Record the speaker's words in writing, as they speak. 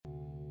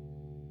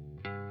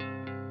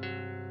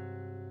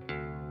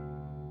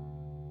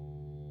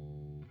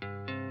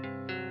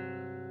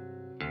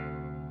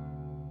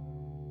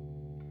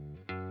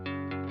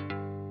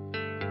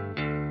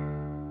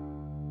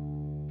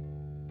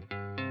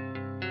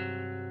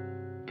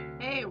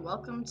Hey,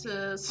 welcome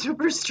to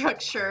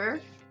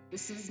Superstructure.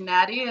 This is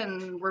Natty,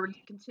 and we're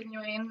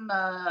continuing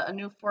a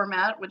new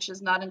format, which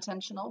is not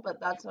intentional, but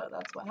that's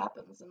what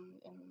happens in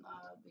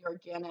the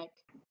organic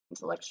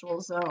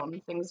intellectual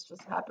zone. Things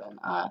just happen.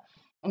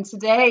 And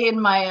today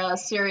in my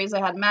series,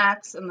 I had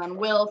Max and then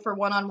Will for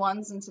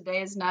one-on-ones, and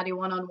today's Natty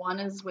one-on-one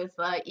is with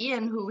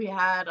Ian, who we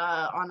had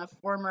on a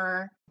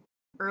former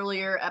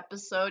earlier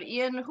episode.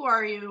 Ian, who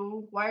are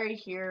you? Why are you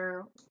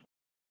here?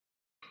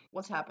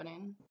 What's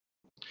happening?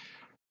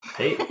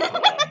 Hey,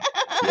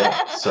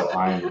 yeah, so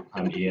I'm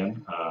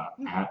Ian,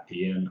 at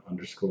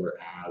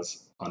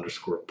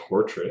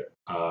Ian_as_portrait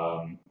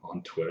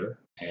on Twitter,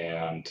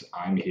 and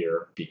I'm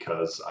here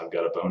because I've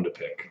got a bone to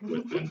pick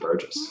with Ben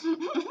Burgess.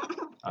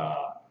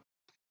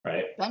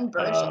 Right? Ben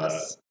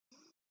Burgess.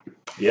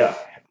 Yeah.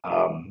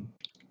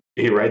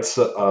 He writes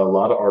a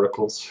lot of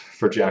articles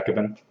for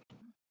Jacobin,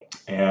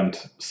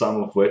 and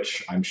some of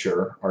which I'm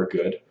sure are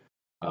good,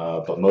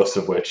 but most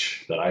of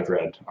which that I've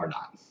read are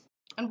not.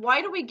 And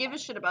why do we give a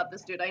shit about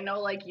this dude? I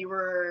know, like, you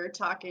were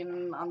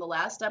talking on the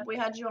last step we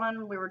had you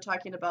on, we were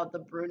talking about the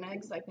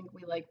Bruenigs. I think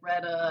we, like,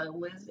 read a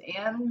Liz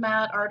and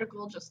Matt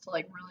article just to,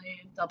 like,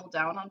 really double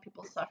down on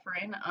people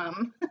suffering.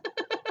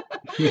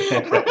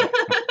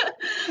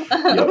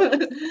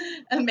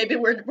 And maybe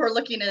we're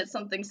looking at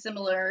something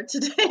similar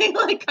today,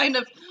 like, kind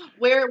of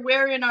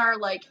where in our,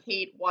 like,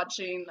 hate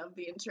watching of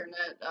the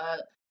internet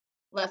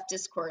left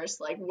discourse,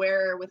 like,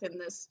 where within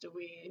this do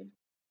we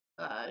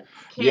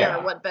care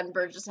what Ben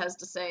Burgess has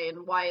to say,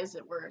 and why is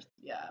it worth?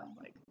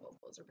 Well,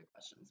 those are big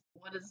questions.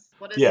 What is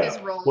his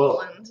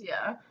role?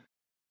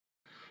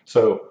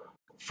 So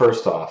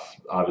first off,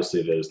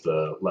 obviously there's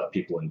the let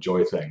people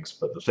enjoy things,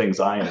 but the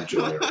things I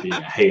enjoy are being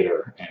a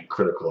hater and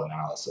critical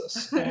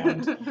analysis.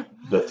 And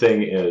the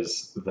thing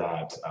is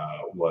that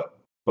what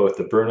both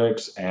the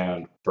Bruenigs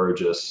and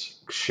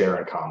Burgess share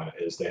in common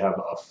is they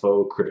have a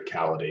faux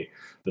criticality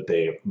that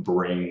they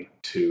bring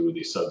to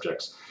these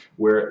subjects,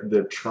 where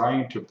they're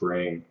trying to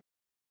bring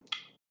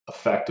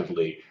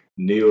effectively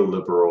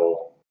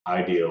neoliberal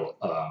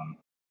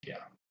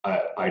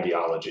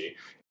ideology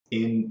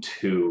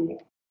into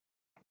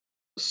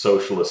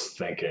socialist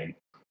thinking,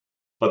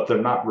 but they're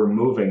not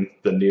removing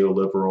the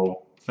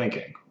neoliberal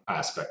thinking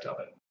aspect of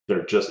it.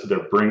 They're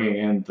bringing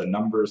in the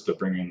numbers, they're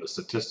bringing in the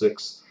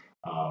statistics,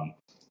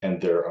 and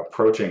they're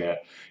approaching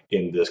it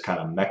in this kind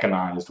of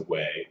mechanized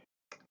way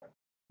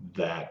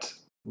that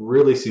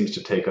really seems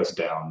to take us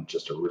down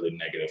just a really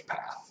negative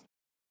path.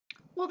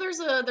 Well, there's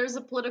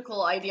a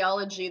political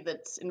ideology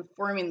that's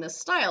informing this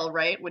style,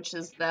 right? Which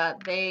is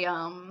that they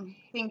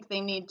think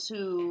they need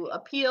to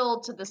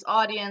appeal to this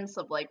audience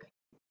of, like,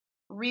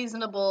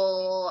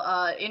 reasonable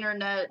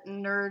internet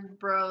nerd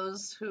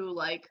bros who,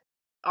 like,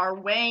 are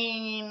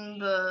weighing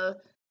the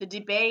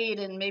debate,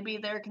 and maybe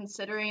they're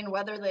considering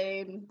whether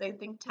they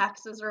think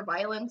taxes are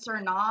violence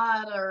or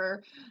not,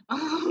 or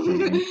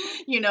and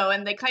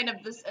they kind of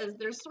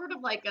there's sort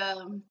of like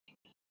a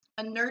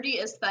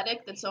nerdy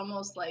aesthetic that's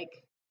almost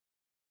like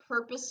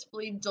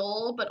purposefully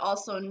dull but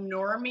also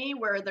normie,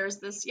 where there's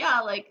this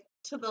like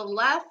to the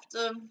left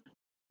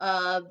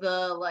of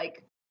the,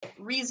 like,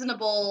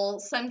 reasonable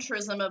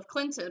centrism of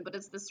Clinton, but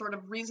it's this sort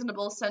of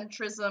reasonable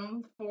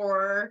centrism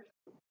for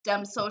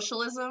Dem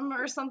socialism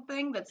or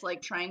something that's,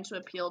 like, trying to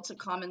appeal to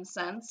common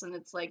sense. And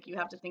it's like you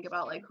have to think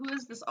about, like, who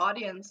is this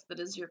audience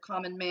that is your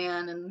common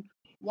man, and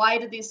why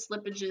do these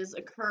slippages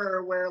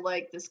occur where,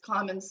 like, this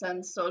common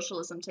sense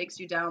socialism takes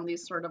you down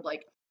these sort of,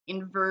 like,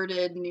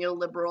 inverted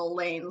neoliberal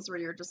lanes where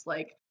you're just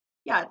like,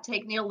 yeah,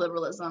 take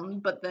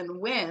neoliberalism, but then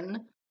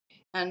win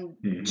and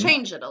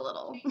change it a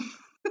little.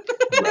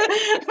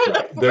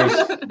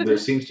 Right. There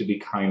seems to be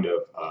kind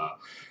of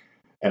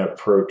an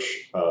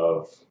approach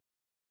of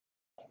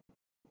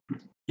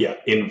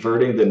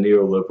inverting the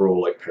neoliberal,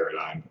 like,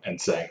 paradigm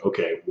and saying,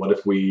 okay, what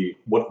if we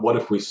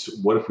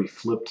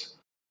flipped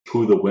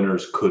who the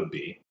winners could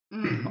be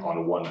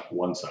on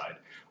one side,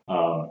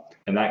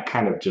 and that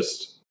kind of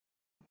just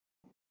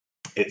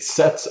it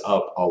sets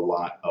up a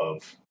lot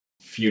of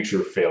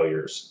future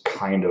failures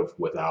kind of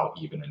without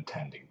even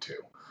intending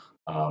to.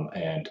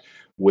 And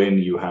when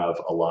you have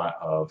a lot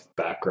of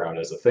background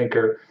as a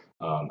thinker,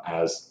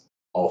 as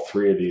all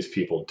three of these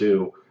people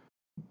do,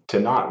 to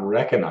not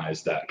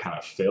recognize that kind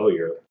of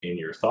failure in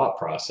your thought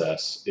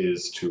process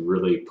is to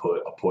really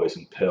put a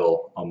poison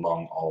pill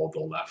among all the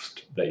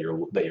left that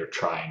you're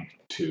trying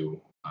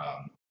to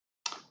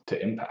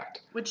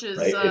impact. Which is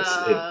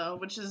right?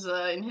 Which is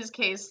in his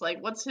case,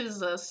 like, what's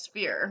his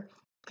sphere?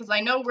 Because I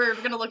know we're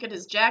going to look at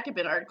his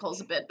Jacobin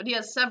articles a bit, but he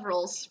has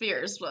several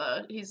spheres.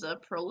 He's a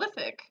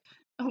prolific.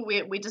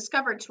 We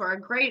discovered to our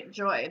great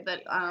joy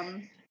that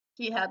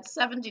he had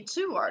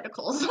 72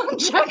 articles on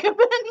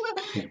Jacobin,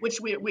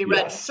 which we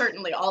read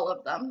certainly all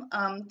of them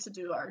to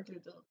do our due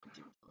diligence.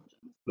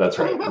 That's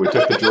right. We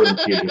took the Jordan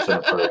Peterson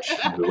approach,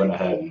 and we went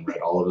ahead and read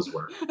all of his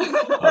work,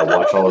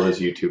 watched all of his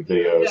YouTube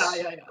videos,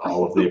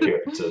 all of the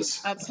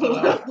appearances.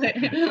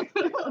 Absolutely.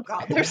 Oh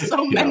God, there's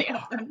so many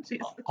of them.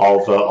 Jesus.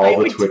 All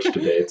the Twitch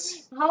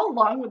debates. How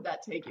long would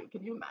that take you?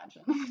 Can you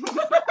imagine?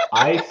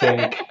 I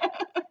think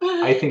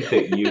I think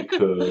that you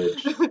could,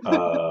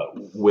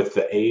 with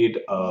the aid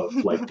of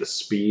like the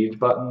speed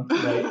button,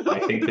 right? I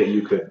think that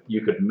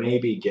you could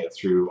maybe get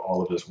through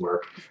all of his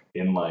work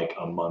in like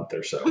a month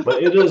or so.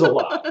 But it is a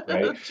lot,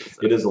 right?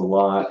 It is a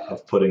lot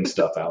of putting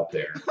stuff out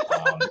there.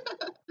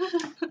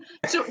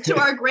 To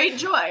our great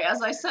joy,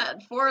 as I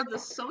said, for the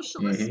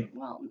socialist. Mhm.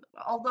 Well,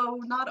 although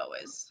not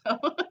always. So.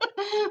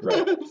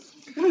 Right.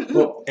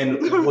 Well,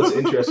 and what's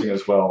interesting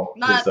as well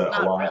is that a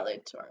not lot. really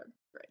to our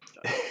great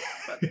joy,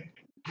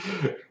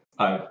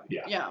 but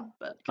Yeah. yeah,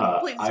 but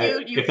please,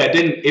 you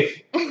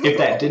If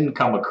that didn't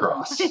come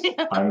across,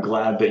 Yeah. I'm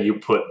glad that you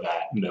put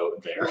that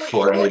note there Well,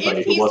 for anybody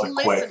if who he's wasn't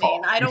quite listening,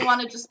 following. I don't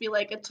want to just be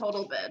like a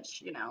total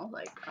bitch,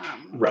 like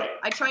Right.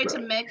 I try to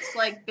Right. mix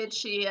like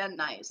bitchy and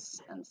nice,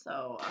 and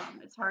so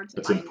it's hard to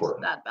It's find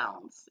important. that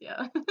balance.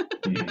 Yeah.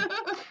 Mhm.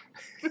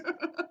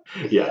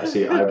 Yeah.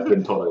 See, I've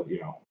been told,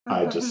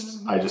 I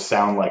just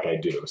sound like I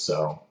do,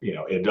 so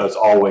it does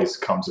always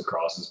comes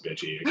across as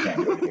bitchy. I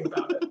can't do anything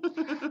about it.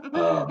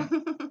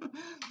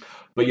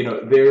 But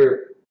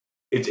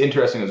it's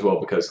interesting as well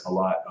because a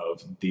lot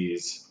of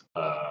these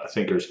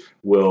thinkers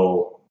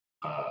will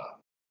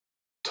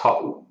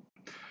talk.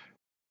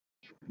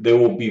 They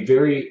will be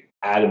very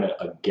adamant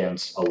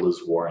against a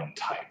Liz Warren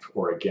type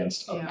or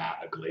against a Yeah.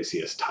 Matt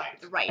Iglesias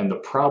type. Right. And the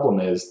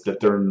problem is that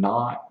they're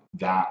not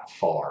that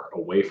far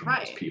away from those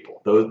Right.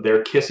 people.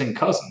 They're kissing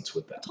cousins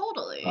with them.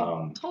 Totally.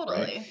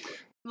 Right?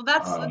 Well,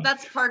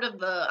 that's part of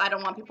the. I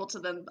don't want people to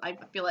then. I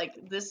feel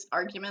like this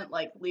argument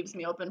like leaves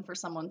me open for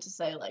someone to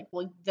say like,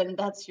 well, then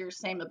that's your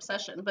same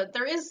obsession. But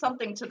there is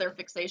something to their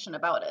fixation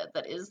about it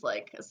that is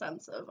like a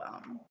sense of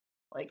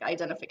like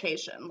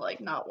identification, like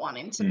not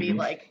wanting to be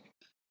like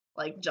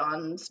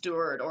Jon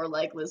Stewart or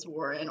like Liz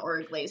Warren or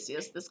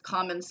Iglesias. This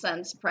common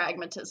sense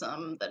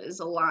pragmatism that is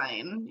a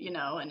line,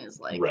 and is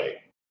like. Right.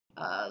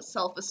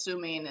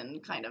 Self-assuming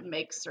and kind of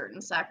makes certain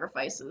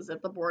sacrifices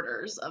at the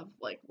borders of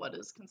like what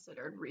is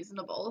considered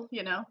reasonable,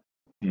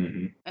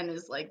 Mm-hmm. and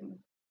is like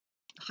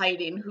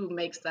hiding who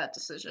makes that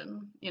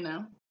decision,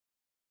 Yeah.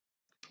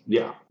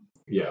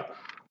 Yeah.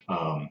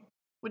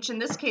 Which in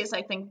this case,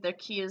 I think the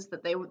key is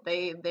that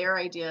their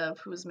idea of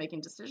who's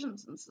making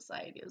decisions in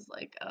society is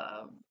like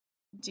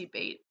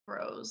debate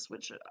bros,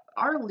 which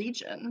are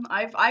legion.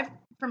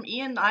 From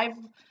Ian, I've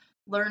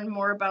learned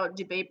more about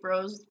debate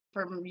bros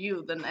from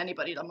you than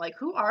anybody. I'm like,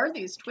 who are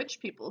these Twitch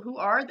people? Who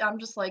are? I'm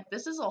just like,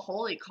 this is a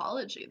whole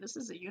ecology. This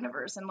is a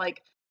universe, and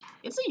like,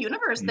 it's a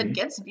universe that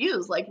gets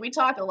views. Like we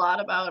talk a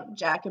lot about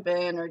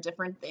Jacobin or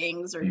different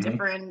things or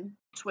different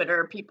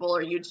Twitter people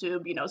or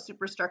YouTube.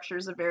 Superstructure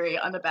is a very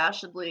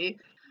unabashedly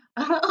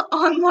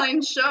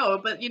online show,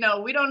 but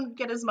we don't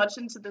get as much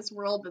into this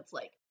world that's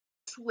like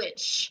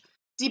Twitch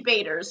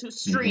debaters who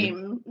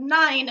stream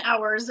 9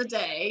 hours a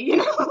day,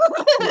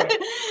 Right.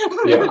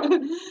 Yeah.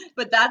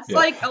 But that's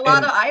like a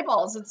lot of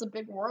eyeballs. It's a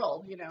big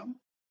world,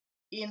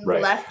 in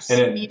right. left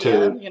And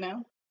media,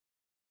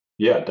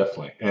 Yeah,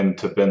 definitely. And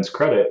to Ben's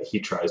credit,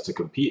 he tries to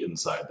compete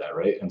inside that,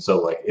 right? And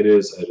so like it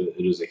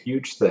is a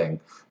huge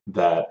thing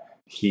that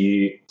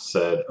he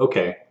said,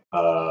 okay,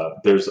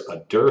 there's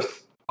a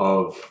dearth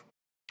of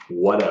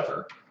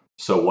whatever.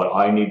 So what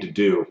I need to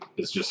do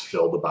is just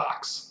fill the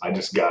box. I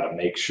just got to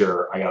make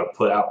sure I got to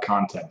put out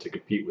content to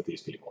compete with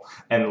these people.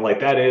 And like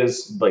that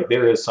is like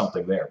there is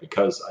something there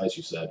because as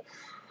you said,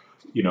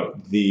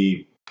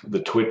 the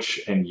Twitch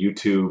and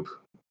YouTube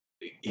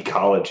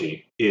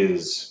ecology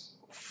is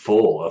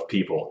full of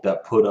people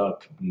that put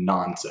up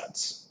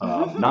nonsense,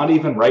 not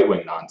even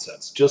right-wing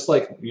nonsense, just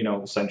like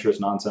centrist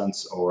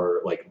nonsense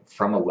or like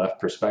from a left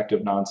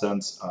perspective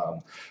nonsense,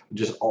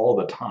 just all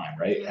the time,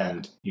 right? Yeah.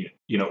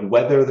 And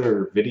whether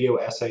they're video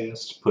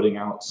essayists putting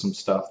out some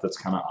stuff that's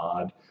kind of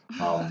odd,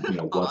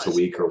 once a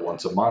week or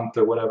once a month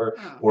or whatever,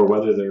 or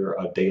whether they're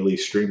a daily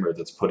streamer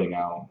that's putting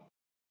out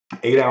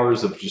 8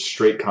 hours of just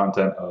straight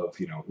content of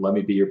let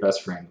me be your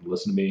best friend,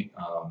 listen to me,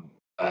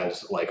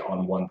 as like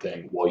on one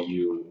thing while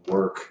you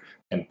work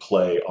and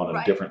play on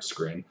a different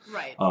screen.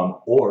 Right.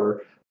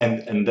 Or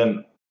and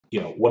then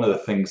one of the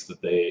things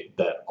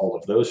that all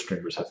of those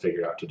streamers have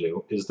figured out to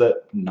do is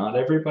that not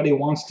everybody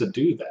wants to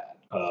do that.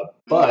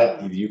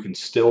 But you can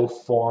still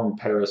form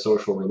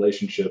parasocial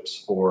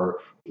relationships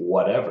or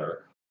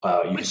whatever.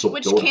 You can still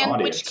build an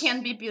audience. Which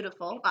can be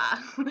beautiful.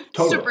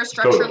 Totally,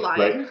 Superstructure line.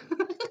 Right?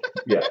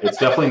 Yeah, it's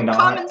definitely not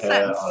common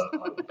sense.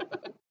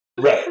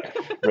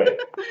 Right.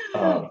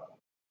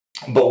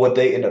 But what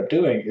they end up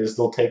doing is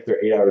they'll take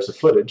their 8 hours of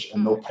footage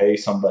and they'll pay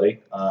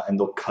somebody and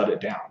they'll cut it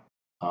down.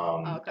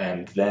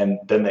 And then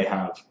they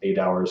have 8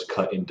 hours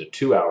cut into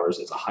 2 hours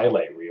as a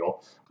highlight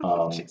reel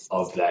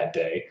of that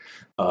day.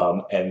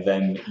 And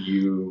then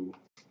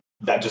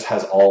that just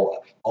has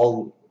all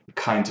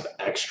kinds of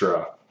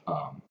extra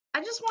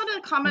I just want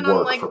to comment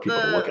on like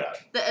the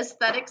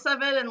aesthetics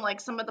of it and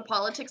like some of the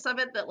politics of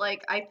it that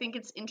like I think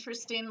it's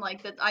interesting,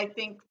 like that I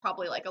think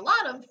probably like a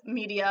lot of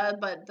media,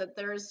 but that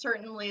there's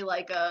certainly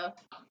like a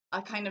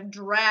kind of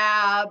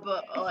drab,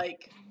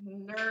 like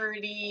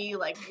nerdy,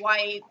 like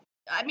white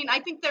I mean, I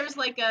think there's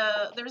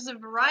a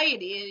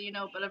variety,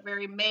 but a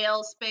very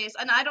male space,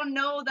 and I don't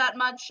know that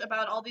much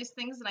about all these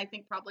things, and I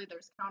think probably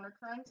there's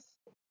countercurrents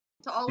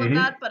to all of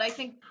that. But I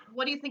think,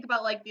 what do you think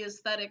about like the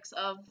aesthetics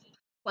of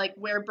like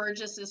where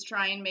Burgess is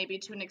trying maybe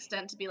to an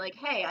extent to be like,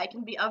 hey, I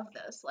can be of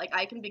this, like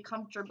I can be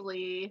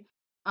comfortably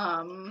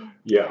of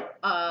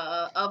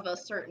a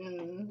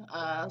certain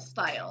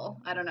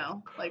style. I don't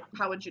know, like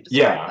how would you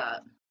describe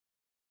that?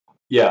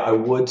 Yeah, I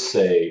would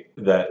say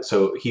that.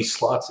 So he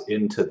slots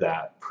into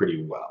that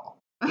pretty well,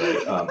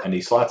 right? And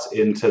he slots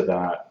into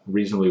that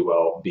reasonably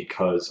well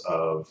because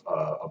of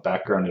a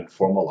background in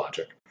formal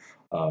logic,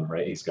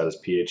 right? He's got his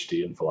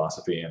PhD in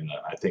philosophy and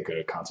I think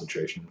a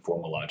concentration in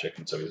formal logic,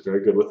 and so he's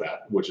very good with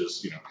that. Which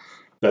is,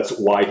 that's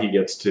why he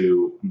gets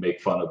to make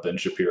fun of Ben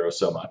Shapiro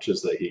so much,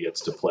 is that he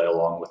gets to play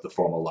along with the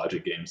formal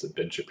logic games that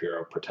Ben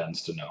Shapiro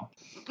pretends to know.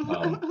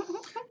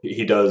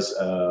 He does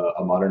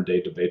a modern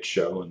day debate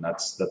show, and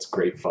that's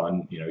great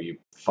fun. You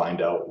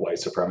find out white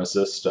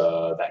supremacist,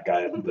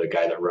 the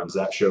guy that runs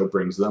that show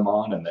brings them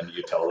on, and then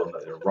you tell them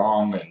that they're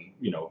wrong, and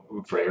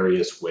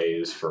various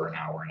ways for an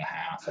hour and a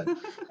half. And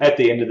at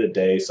the end of the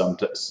day,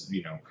 sometimes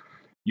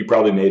you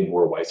probably made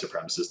more white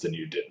supremacists than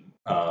you did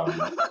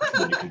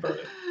when you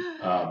converted.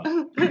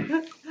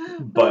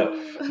 But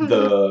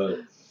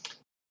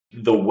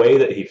the way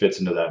that he fits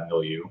into that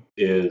milieu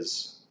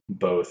is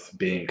both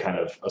being kind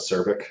of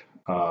acerbic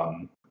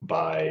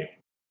by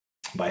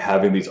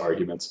having these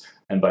arguments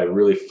and by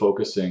really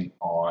focusing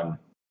on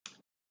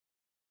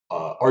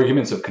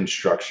arguments of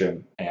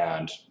construction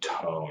and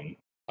tone,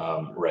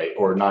 right?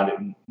 Or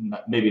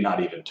maybe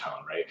not even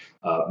tone, right?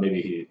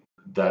 Maybe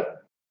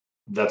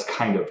that's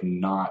kind of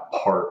not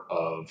part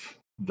of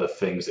the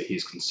things that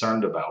he's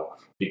concerned about,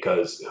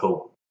 because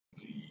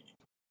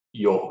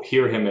you'll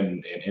hear him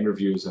in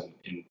interviews and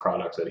in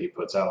products that he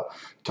puts out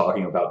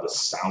talking about the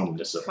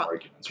soundness of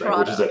arguments, right?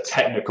 Which is a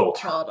technical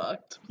term.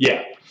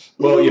 Yeah.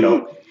 Well,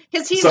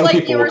 because he's some like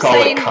people you were will call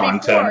saying it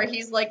content. Before,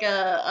 he's like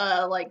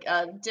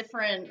a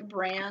different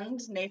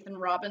brand, Nathan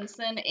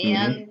Robinson,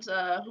 and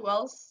who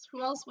else?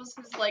 Who else was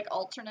his like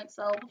alternate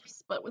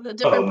selves, but with a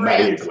different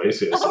brand? Matty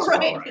Iglesias as well,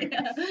 right?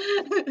 Yeah.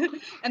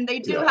 And they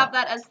do have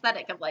that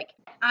aesthetic of like,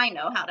 I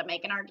know how to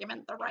make an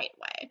argument the right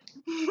way.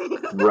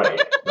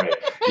 Right.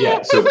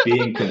 Yeah. So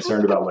being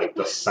concerned about like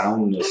the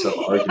soundness of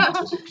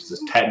arguments, which is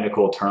this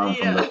technical term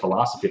from their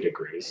philosophy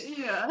degrees.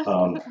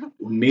 Yeah.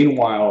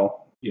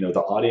 Meanwhile,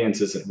 the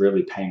audience isn't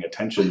really paying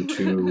attention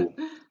to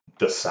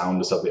the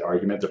soundness of the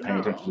argument. They're paying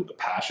attention to the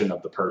passion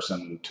of the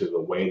person, to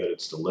the way that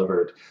it's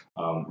delivered,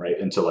 right?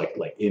 And so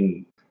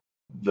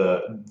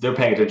they're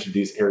paying attention to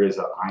these areas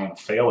that I am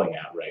failing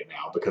at right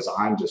now, because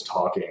I'm just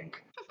talking,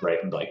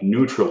 right, like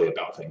neutrally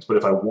about things. But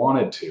if I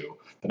wanted to,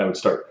 then I would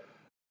start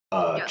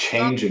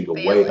changing the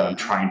way that I'm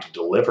trying to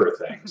deliver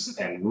things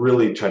and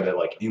really try to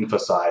like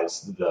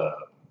emphasize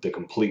the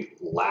complete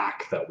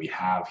lack that we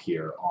have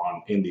here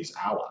in these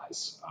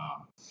allies.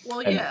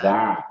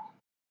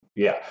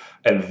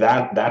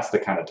 That's the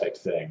kind of type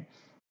thing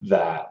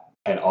that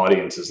an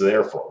audience is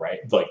there for, right?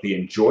 Like the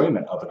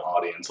enjoyment of an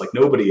audience. Like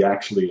nobody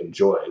actually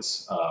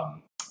enjoys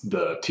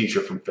the teacher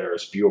from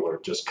Ferris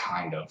Bueller just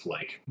kind of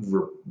like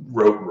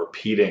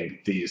repeating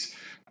these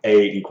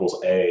A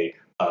equals A,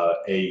 A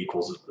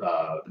equals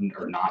or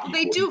not equal.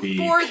 They do B,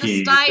 for P,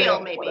 the style,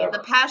 thing, maybe whatever.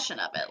 the passion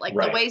of it, like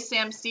the way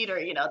Sam Cedar,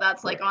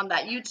 that's like on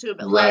that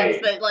YouTube lens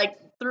Right. that like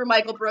through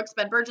Michael Brooks,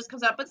 Ben Burgess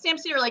comes out, but Sam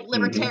Cedar like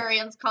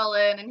libertarians call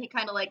in, and he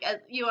kind of like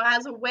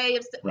has a way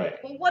of well,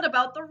 what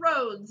about the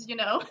roads,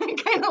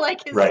 kind of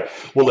like his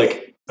Well,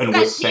 like, and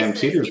with Sam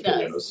pieces Cedar's he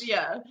does.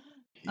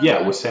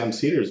 videos, with Sam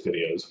Cedar's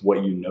videos,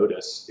 what you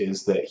notice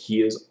is that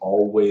he is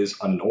always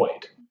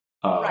annoyed.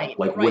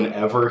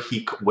 Whenever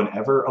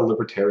a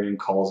libertarian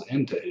calls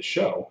into his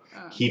show,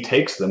 he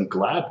takes them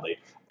gladly,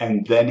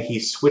 and then he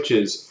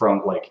switches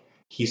from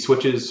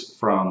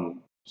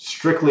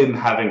strictly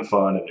having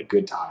fun and a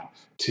good time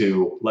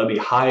to let me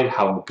hide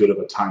how good of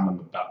a time I'm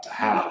about to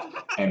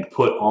have and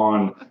put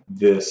on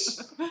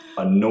this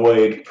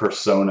annoyed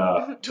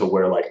persona to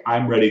where like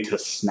I'm ready to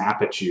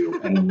snap at you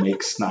and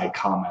make snide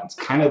comments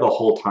kind of the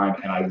whole time,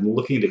 and I'm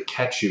looking to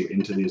catch you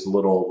into these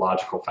little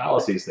logical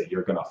fallacies that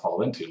you're going to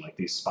fall into, like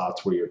these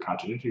spots where you're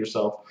contradicting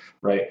yourself,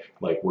 right?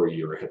 Like where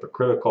you're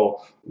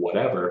hypocritical,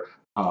 whatever,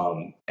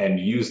 and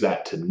use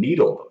that to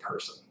needle the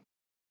person.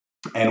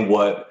 And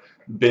what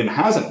Ben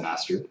hasn't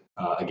mastered,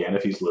 again,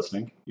 if he's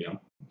listening,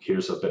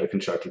 here's a bit of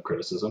constructive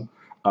criticism.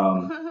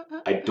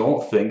 I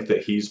don't think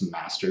that he's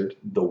mastered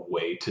the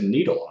way to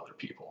needle other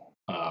people.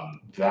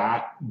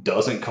 That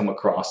doesn't come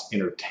across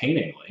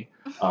entertainingly,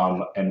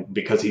 and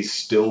because he's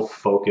still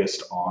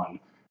focused on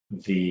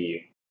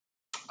the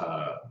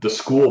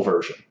school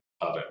version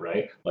of it,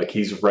 right? Like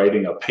he's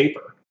writing a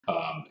paper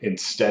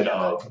instead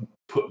of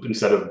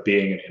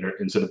being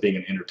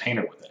an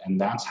entertainer with it. And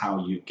that's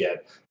how you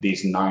get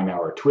these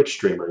 9-hour Twitch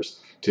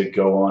streamers to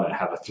go on and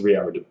have a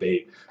 3-hour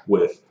debate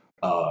with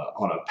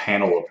on a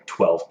panel of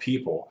 12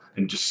 people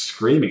and just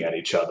screaming at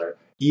each other.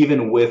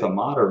 Even with a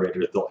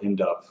moderator, they'll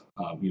end up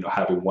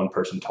having one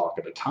person talk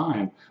at a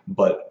time,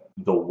 but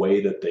the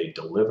way that they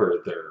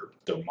deliver their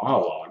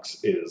monologues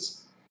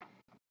is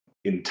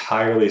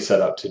entirely set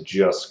up to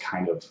just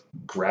kind of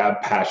grab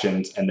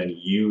passions and then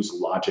use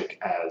logic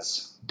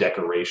as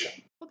decoration.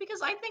 Well,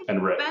 because I think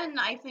And Ben,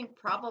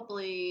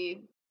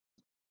 probably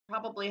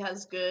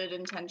has good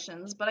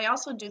intentions, but I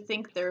also do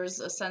think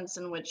there's a sense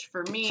in which,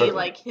 for me, Certainly.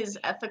 like his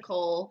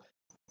ethical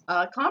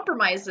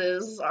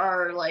compromises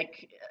are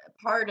like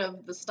part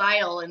of the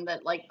style, and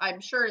that like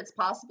I'm sure it's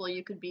possible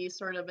you could be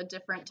sort of a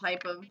different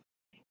type of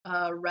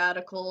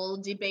radical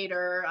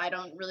debater. I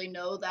don't really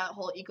know that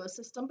whole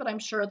ecosystem, but I'm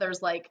sure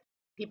there's like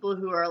people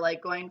who are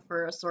like going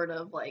for a sort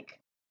of like,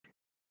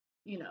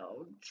 you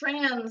know,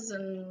 trans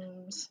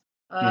and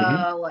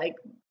like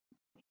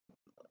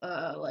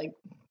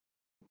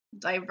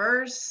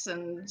diverse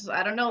and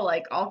I don't know,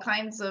 like all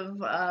kinds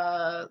of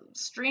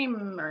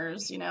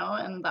streamers, you know,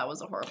 and that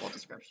was a horrible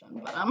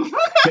description, but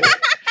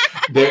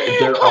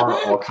there are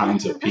all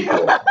kinds of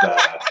people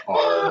that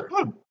are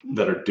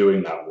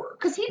doing that work.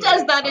 Because he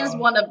does, that is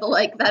one of the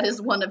like that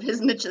is one of his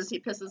niches he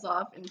pisses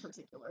off in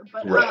particular.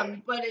 But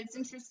but it's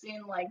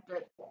interesting like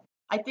that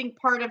I think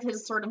part of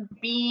his sort of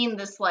being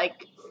this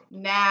like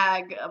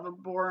nag of a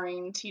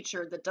boring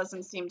teacher that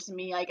doesn't seem to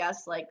me, I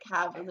guess, like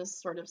have this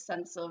sort of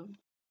sense of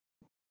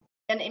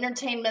an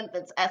entertainment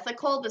that's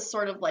ethical, this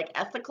sort of like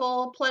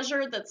ethical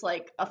pleasure that's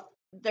like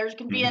there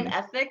can be an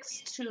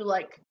ethics to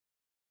like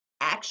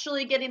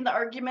actually getting the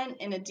argument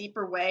in a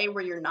deeper way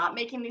where you're not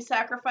making these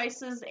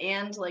sacrifices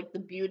and like the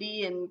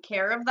beauty and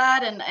care of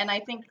that, and I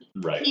think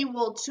he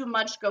will too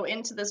much go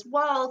into this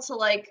well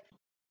to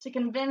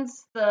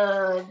convince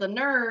the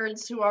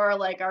nerds who are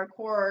like our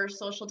core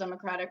social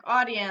democratic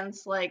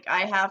audience, like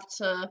I have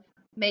to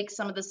make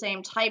some of the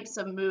same types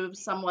of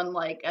moves someone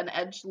like an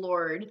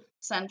edgelord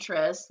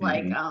centrist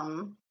like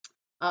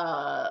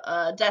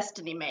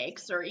Destiny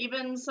makes, or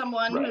even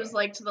someone who's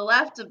like to the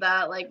left of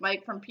that, like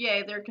Mike from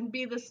PA. There can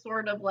be this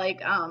sort of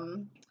like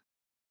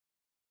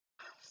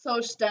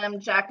Sochdem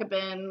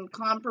Jacobin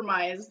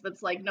compromise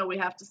that's like, no, we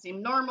have to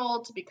seem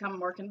normal to become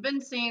more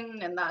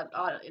convincing, and that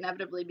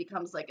inevitably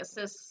becomes like a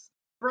cis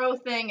bro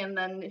thing. And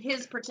then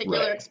his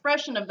particular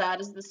expression of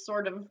that is this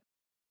sort of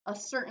a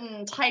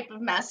certain type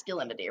of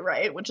masculinity,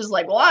 right? Which is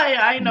like, well,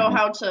 I know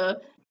how to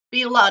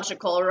be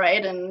logical,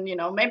 right? And you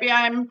know, maybe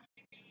I'm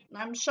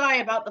shy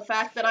about the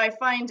fact that I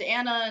find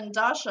Anna and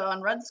Dasha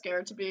on Red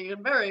Scare to be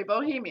very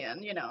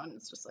bohemian, you know, and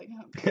it's just like,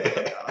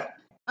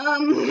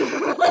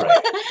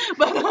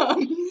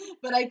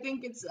 but I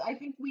think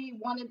we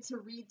wanted to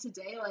read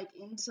today like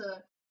into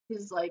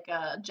his like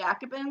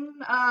Jacobin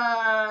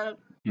au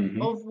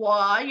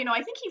revoir. You know,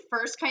 I think he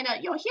first kind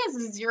of, you know, he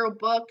has 0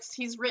 books.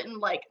 He's written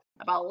like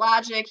about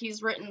logic.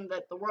 He's written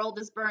that the world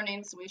is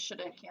burning, so we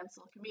shouldn't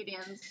cancel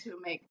comedians who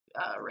make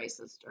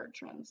racist or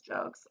trans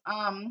jokes.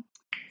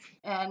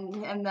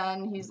 And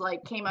then he's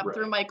like came up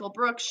through Michael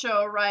Brooks'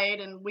 show, right?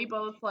 And we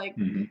both like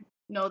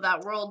know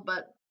that world,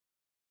 but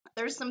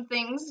there's some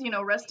things, you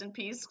know, rest in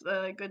peace,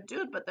 good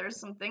dude, but there's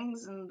some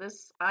things in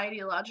this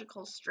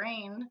ideological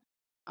strain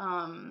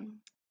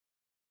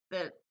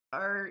that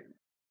are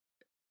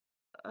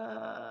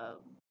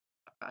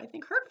I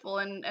think hurtful,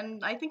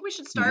 and I think we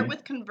should start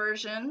with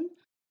conversion.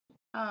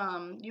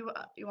 You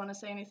want to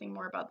say anything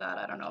more about that?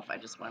 I don't know if I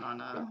just went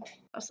on a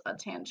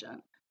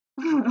tangent.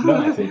 No,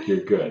 I think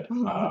you're good.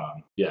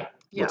 Yeah.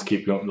 Let's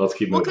keep going. Let's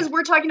keep moving. Well, because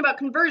we're talking about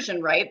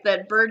conversion, right?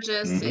 That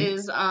Burgess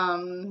is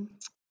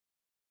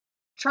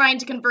trying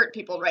to convert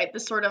people, right?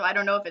 This sort of, I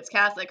don't know if it's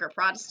Catholic or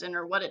Protestant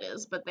or what it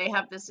is, but they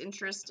have this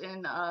interest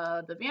in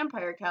the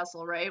Vampire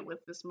Castle, right? With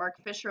this Mark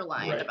Fisher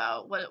line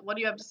about what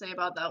do you have to say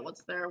about that?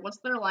 What's their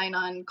line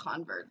on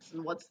converts,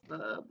 and what's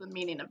the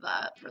meaning of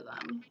that for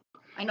them?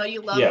 I know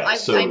you love.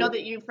 I know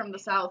that you from the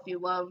South. You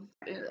love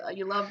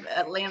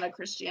Atlanta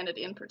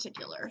Christianity in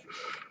particular.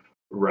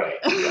 Right.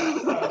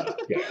 Yeah.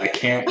 I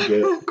can't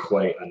get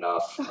quite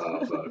enough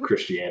of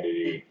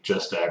Christianity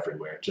just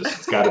everywhere.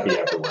 It's got to be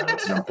everywhere.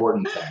 That's an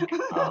important thing.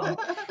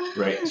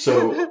 Right.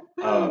 So,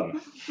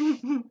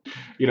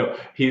 you know,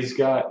 he's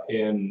got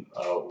in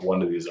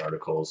one of these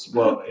articles.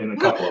 Well, in a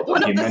couple of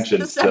them, he mentions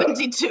the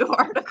 72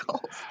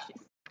 articles.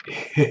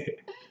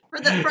 For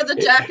the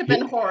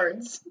Jacobin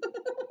hordes.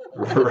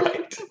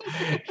 Right.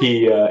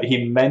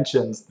 He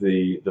mentions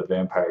the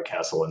Vampire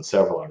Castle in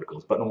several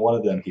articles, but in one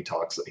of them he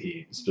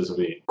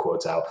specifically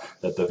quotes out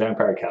that the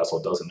Vampire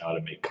Castle doesn't know how to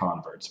make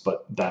converts,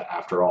 but that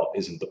after all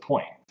isn't the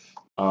point.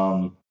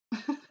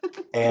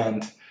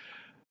 And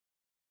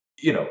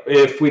you know,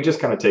 if we just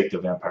kind of take the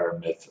vampire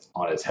myth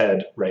on its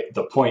head, right,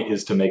 the point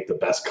is to make the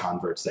best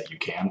converts that you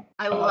can.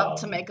 I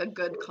love to make a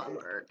good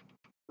convert.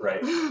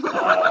 Right.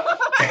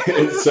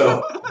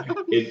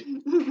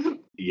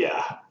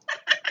 Yeah.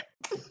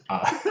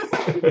 And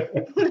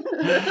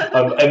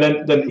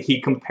then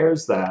he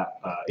compares that,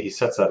 he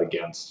sets that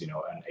against, you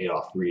know, an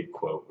Adolph Reed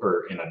quote,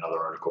 or in another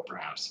article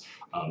perhaps.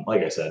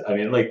 Like I said, I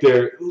mean, like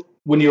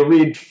when you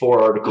read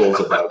 4 articles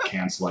about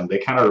canceling, they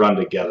kind of run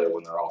together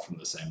when they're all from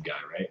the same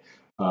guy, right?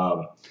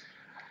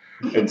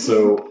 And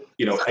so,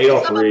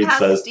 Adolf Some a Reed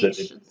says that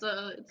pastiche. It's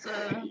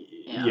a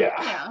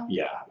yeah.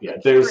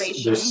 a There's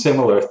curation.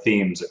 similar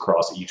themes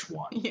across each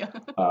one. Yeah.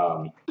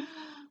 Um,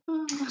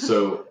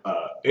 so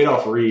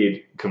Adolf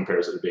Reed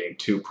compares it to being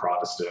too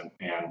Protestant,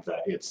 and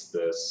that it's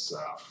this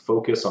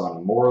focus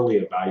on morally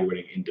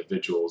evaluating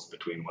individuals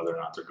between whether or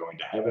not they're going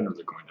to heaven or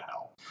they're going to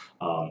hell,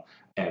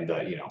 and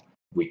that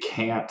we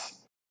can't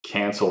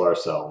cancel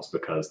ourselves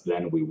because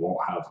then we won't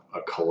have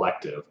a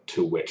collective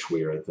to which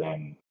we are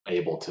then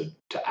able to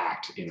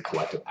act in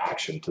collective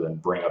action to then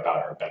bring about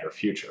our better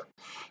future.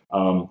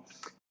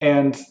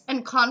 And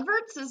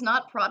converts is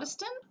not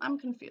Protestant? I'm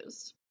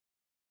confused.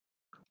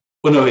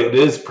 Well, no, it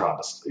is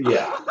Protestant.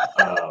 Yeah.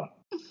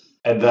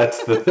 And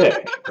that's the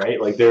thing, right?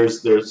 Like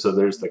there's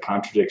the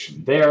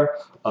contradiction there.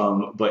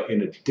 But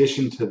in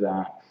addition to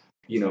that,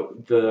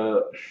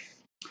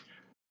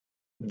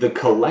 the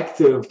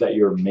collective that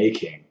you're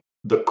making,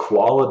 the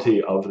quality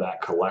of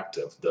that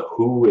collective, the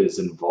who is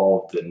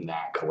involved in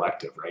that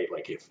collective, right?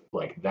 Like if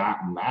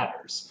that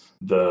matters,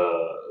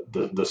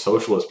 the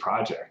socialist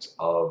project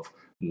of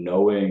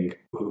knowing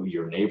who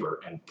your neighbor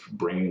and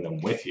bringing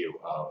them with you,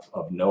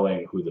 of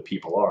knowing who the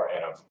people are,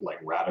 and of like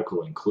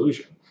radical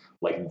inclusion,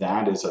 like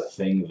that is a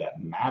thing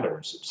that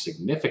matters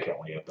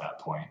significantly at that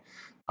point.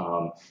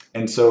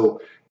 And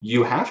so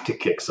you have to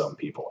kick some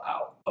people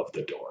out of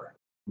the door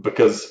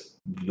because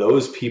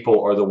those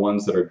people are the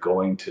ones that are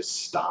going to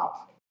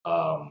stop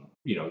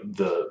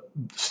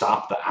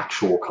stop the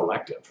actual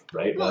collective,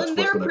 right? Well, That's and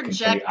what's they're going to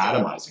continue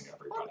projecting. atomizing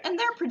everybody. And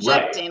they're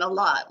projecting a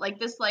lot. Like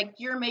this, like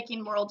you're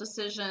making moral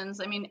decisions.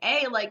 I mean,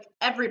 like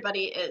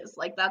everybody is.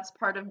 Like that's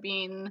part of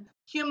being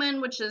human,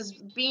 which is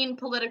being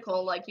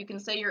political. Like you can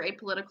say you're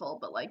apolitical,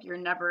 but like you're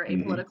never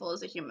apolitical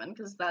as a human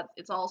because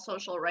it's all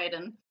social, right?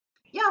 And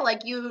yeah,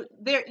 like you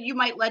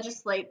might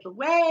legislate the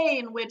way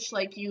in which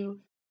like you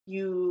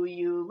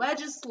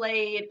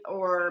legislate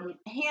or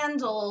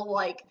handle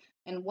like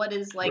and what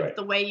is like Right.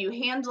 the way you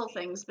handle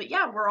things. But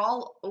yeah, we're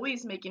all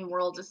always making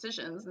moral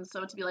decisions. And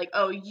so to be like,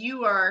 oh,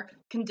 you are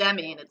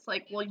condemning, it's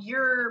like, well,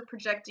 you're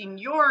projecting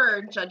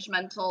your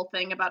judgmental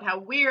thing about how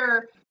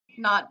we're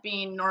not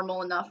being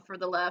normal enough for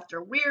the left,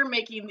 or we're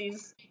making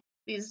these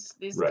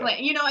Right.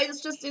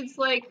 it's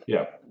like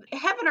Yeah.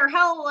 heaven or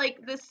hell,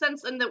 like this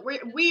sense, and that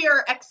we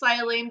are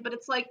exiling, but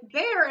it's like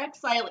they're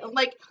exiling,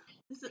 like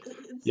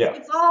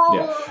it's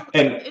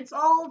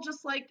all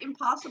just like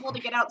impossible to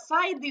get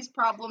outside these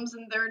problems,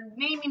 and they're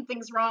naming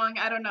things wrong.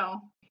 I don't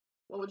know.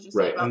 What would you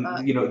say about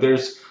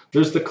that?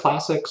 There's the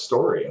classic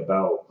story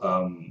about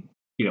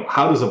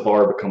how does a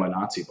bar become a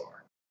Nazi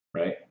bar,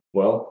 right?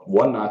 Well,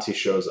 one Nazi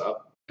shows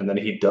up and then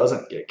he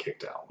doesn't get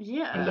kicked out.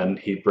 Yeah. And then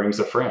he brings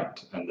a friend,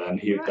 and then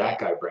that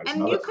guy brings another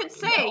friend. And you could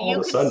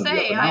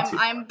say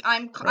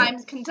I'm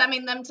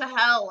condemning them to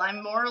hell.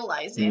 I'm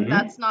moralizing.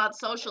 That's not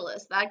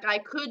socialist. That guy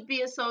could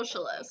be a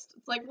socialist.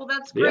 It's like, well,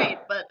 that's great,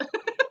 but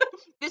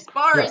this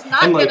bar is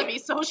not going to be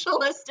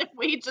socialist if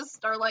we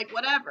just are like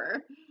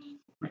whatever.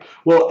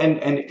 Well,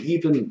 and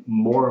even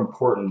more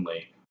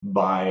importantly,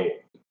 by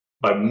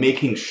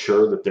making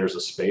sure that there's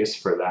a space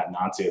for that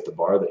Nazi at the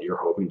bar that you're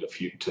hoping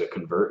to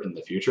convert in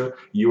the future,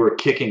 you are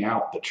kicking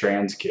out the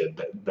trans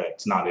kid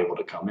that's not able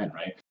to come in,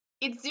 right?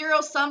 It's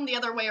zero sum the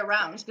other way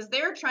around, because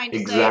they're trying to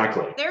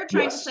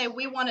say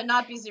we want to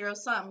not be zero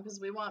sum because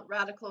we want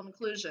radical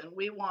inclusion.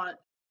 We want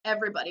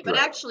everybody, but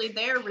actually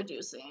they're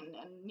reducing,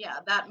 and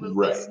that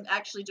move is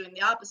actually doing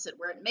the opposite,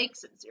 where it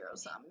makes it zero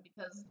sum,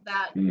 because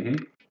that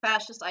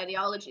fascist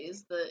ideology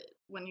is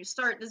when you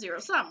start the zero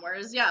sum,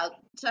 whereas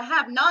to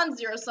have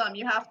non-zero sum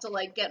you have to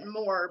like get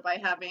more by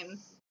having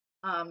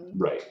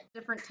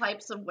different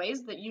types of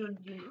ways that you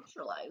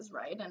neutralize,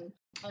 right? And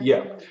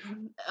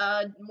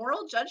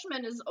moral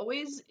judgment is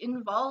always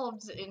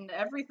involved in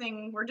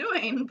everything we're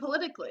doing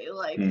politically,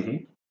 like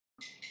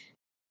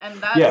and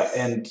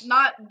that's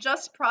not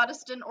just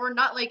Protestant or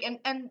not, like,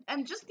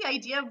 and just the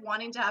idea of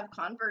wanting to have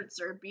converts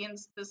or being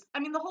this, I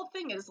mean, the whole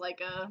thing is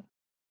like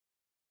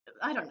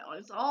I don't know,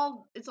 it's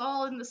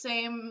all in the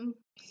same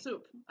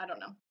soup. I don't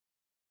know.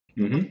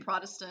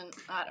 Protestant,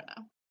 I don't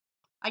know.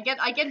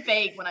 I get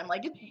vague when I'm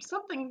like, it's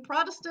something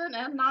Protestant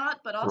and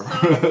not, but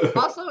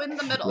also in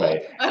the middle.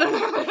 Right.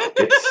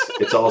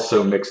 It's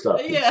also mixed up.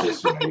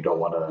 It's just, you don't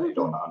want to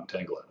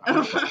untangle it.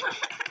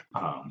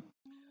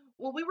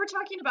 Well, we were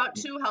talking about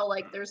too how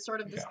like there's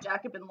sort of this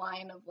Jacobin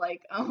line of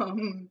like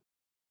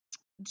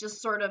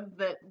just sort of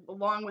that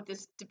along with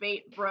this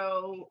debate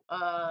bro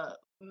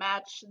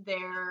match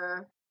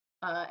their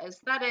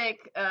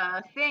aesthetic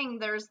thing,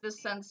 there's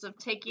this sense of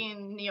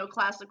taking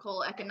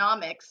neoclassical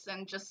economics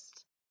and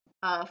just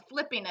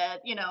flipping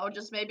it,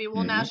 just maybe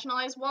we'll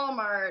nationalize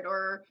Walmart,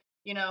 or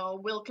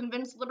we'll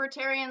convince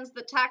libertarians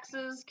that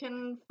taxes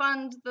can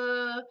fund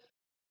the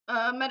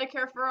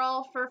Medicare for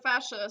all for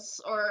fascists,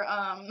 or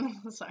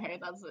sorry,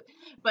 that's it.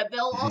 But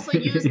they'll also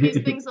use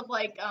these things of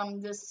like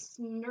this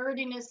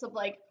nerdiness of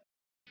like,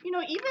 even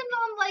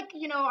on like,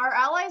 our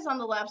allies on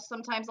the left,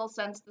 sometimes I'll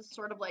sense this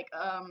sort of like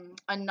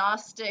a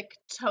Gnostic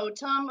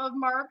totem of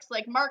Marx.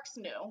 Like Marx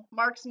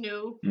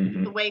knew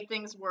the way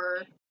things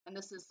were and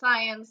this is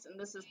science, and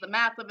this is the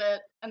math of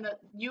it. And that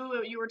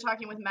you were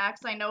talking with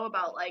Max, I know,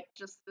 about like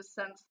just the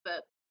sense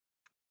that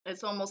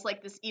it's almost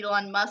like this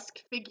Elon Musk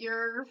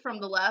figure from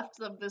the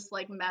left of this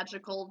like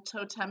magical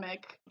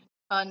totemic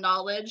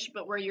knowledge,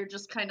 but where you're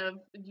just kind of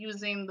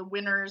using the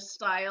winner's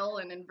style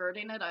and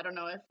inverting it. I don't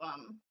know if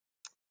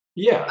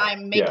Yeah,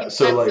 I'm yeah. making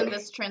So sense in like,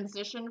 this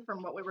transition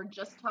from what we were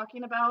just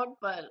talking about,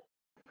 but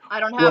I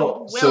don't have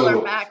well, Will or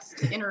so Max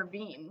to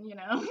intervene, you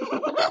know?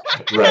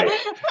 right.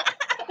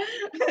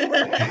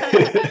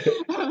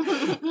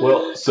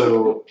 Well,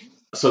 so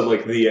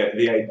like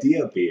the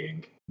idea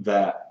being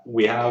that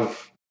we have,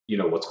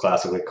 what's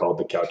classically called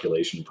the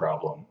calculation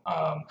problem,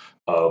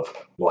 of,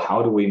 well,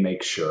 how do we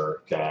make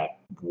sure that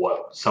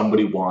what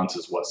somebody wants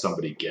is what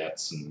somebody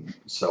gets, and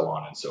so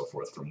on and so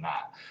forth from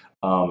that.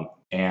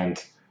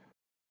 And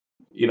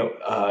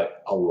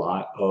a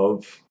lot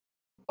of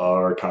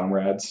our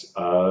comrades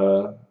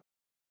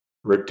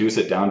reduce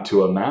it down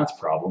to a math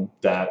problem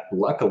that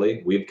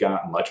luckily we've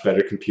got much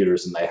better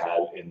computers than they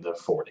had in the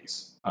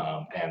 40s,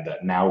 and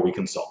that now we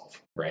can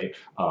solve, right?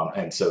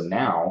 And so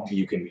now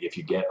you can, if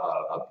you get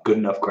a good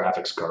enough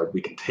graphics card,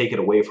 we can take it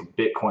away from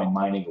Bitcoin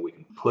mining and we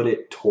can put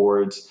it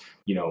towards,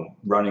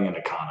 running an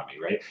economy,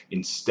 right?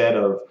 Instead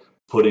of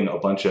putting a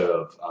bunch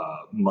of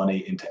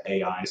money into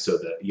AI so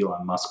that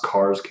Elon Musk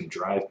cars can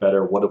drive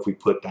better. What if we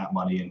put that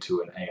money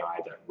into an AI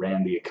that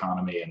ran the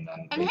economy and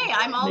then And hey,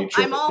 I'm made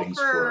sure I'm that all things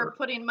for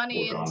putting were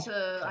money gone?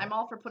 into I'm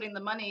all for putting the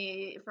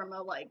money from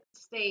a like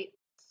state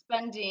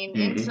spending Hmm.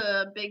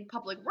 into big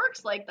public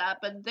works like that,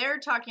 but they're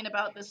talking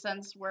about the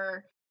sense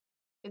where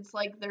it's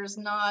like there's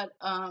not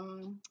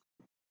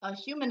a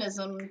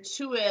humanism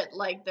to it,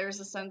 like there's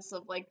a sense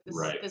of like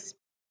Right. this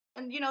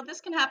and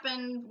this can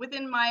happen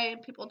within my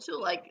people too.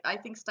 Like I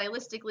think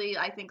stylistically,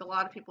 I think a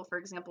lot of people, for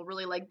example,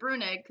 really like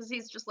Brunig because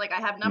he's just like,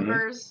 I have Hmm.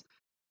 numbers.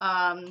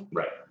 um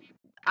Right.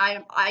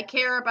 I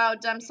care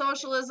about Dem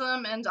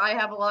socialism and I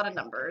have a lot of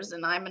numbers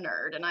and I'm a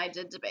nerd and I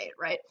did debate,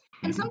 right?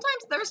 And Hmm.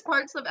 sometimes there's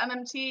parts of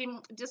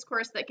MMT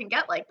discourse that can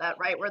get like that,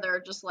 right? Where they're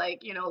just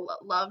like,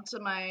 love to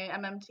my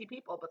MMT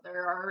people, but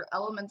there are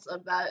elements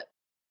of that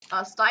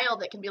style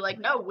that can be like,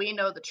 no, we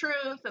know the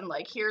truth and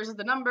like, here's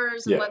the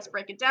numbers and Yeah. let's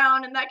break it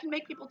down. And that can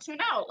make people tune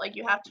out. Like,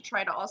 you have to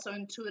try to also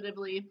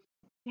intuitively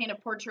paint a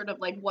portrait of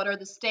like, what are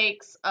the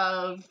stakes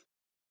of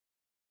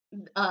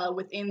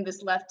within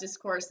this left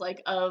discourse,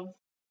 like of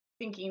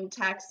thinking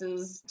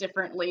taxes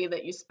differently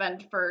that you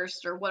spend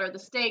first, or what are the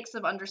stakes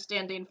of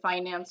understanding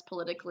finance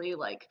politically,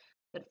 like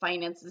that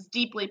finance is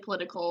deeply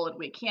political and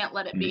we can't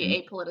let it Hmm.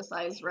 be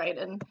apoliticized, right?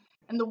 And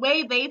the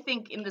way they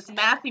think in this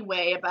mathy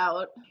way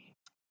about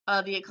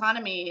the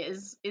economy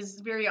is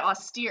very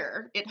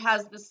austere. It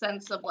has this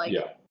sense of like,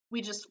 Yeah.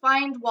 we just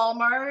find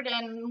Walmart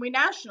and we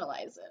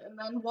nationalize it, and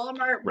then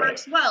Walmart Right.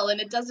 works well,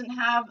 and it doesn't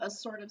have a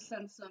sort of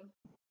sense of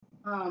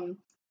um,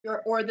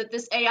 or that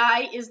this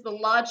AI is the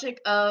logic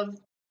of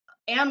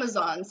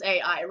Amazon's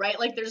AI, right?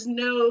 Like there's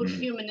no Hmm.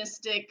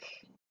 humanistic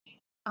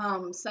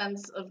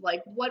sense of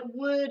like, what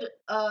would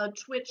a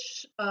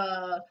Twitch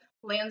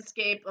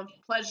landscape of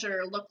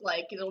pleasure look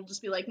like? It'll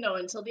just be like, no,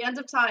 until the end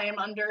of time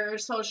under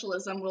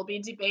socialism we'll be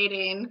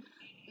debating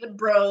the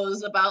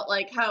bros about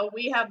like how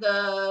we have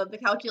the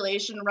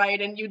calculation right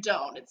and you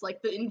don't. It's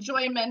like the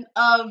enjoyment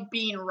of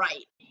being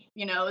right,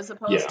 as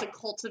opposed Yeah. to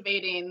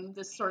cultivating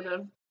this sort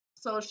of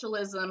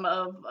socialism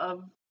of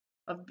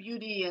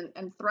beauty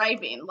and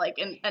thriving, like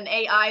an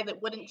AI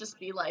that wouldn't just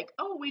be like,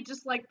 oh, we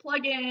just like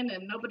plug in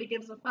and nobody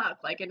gives a fuck,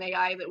 like an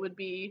AI that would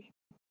be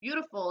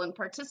beautiful and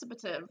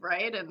participative,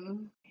 right?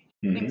 And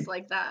things Hmm.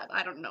 like that.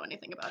 I don't know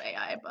anything about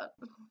AI, but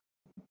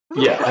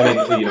Yeah. I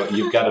mean,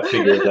 you've got to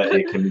figure that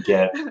it can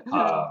get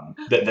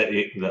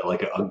that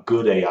like a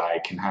good AI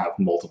can have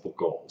multiple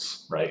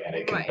goals, right? And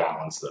it can right,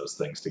 balance those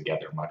things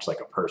together, much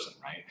like a person,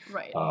 right?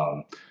 right.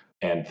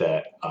 And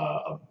that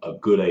a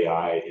good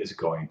AI is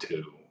going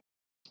to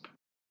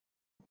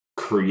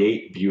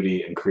create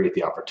beauty and create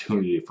the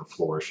opportunity for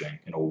flourishing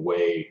in a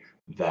way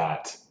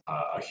that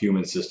a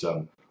human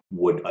system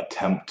would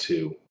attempt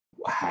to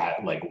have,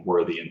 like,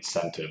 were the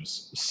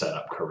incentives set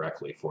up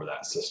correctly for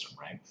that system,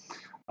 right?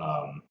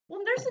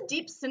 Well, there's a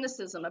deep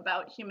cynicism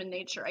about human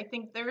nature. I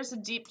think there's a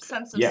deep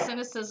sense of Yeah.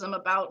 cynicism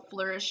about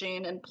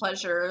flourishing and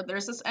pleasure.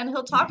 There's this, and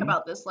he'll talk Hmm.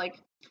 about this, like,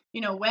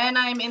 when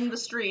I'm in the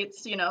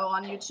streets,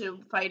 on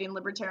YouTube fighting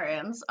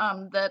libertarians,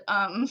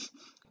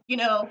 you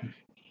know,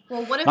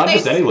 well, what if Not they,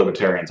 just any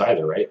libertarians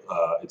either, right?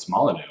 It's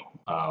Molyneux,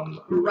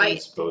 who right?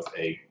 is both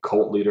a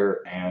cult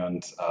leader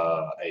and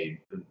a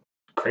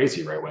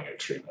crazy right wing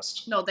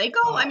extremist. No, they go.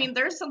 I Um, mean,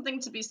 there's something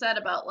to be said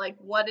about like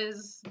what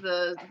is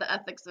the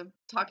ethics of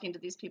talking to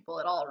these people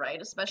at all,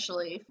 right?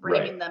 Especially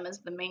right. framing them as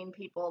the main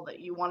people that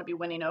you want to be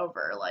winning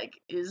over. Like,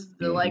 is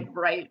the like Hmm.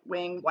 right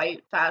wing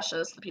white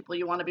fascists the people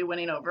you want to be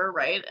winning over,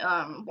 right?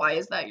 Why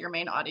is that your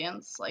main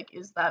audience? Like,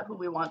 is that who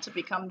we want to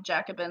become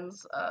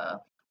Jacobins,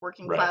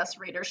 working Right. class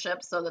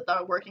readership, so that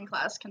the working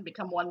class can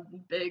become one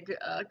big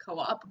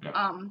co-op?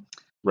 Yeah.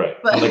 Right.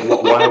 But And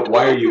like,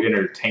 why are you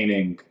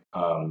entertaining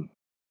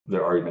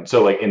their argument.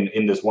 So like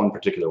in this one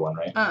particular one,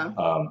 right?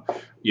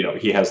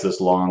 He has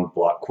this long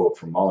block quote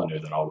from Molyneux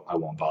that I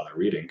won't bother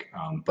reading,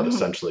 but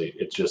essentially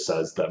it just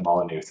says that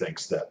Molyneux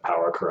thinks that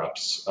power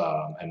corrupts,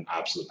 and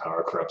absolute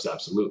power corrupts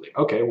absolutely.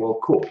 Okay, well,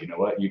 cool. You know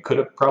what? You could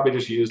have probably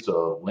just used a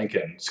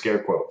Lincoln scare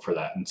quote for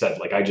that and said,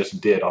 like I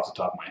just did off the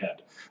top of my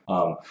head.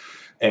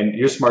 And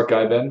you're a smart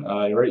guy, Ben,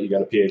 right? You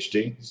got a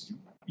PhD.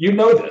 You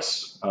know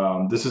this.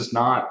 This is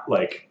not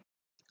like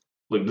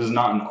this is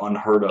not an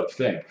unheard of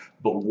thing.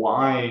 But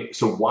why?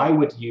 So why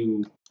would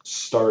you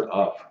start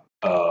up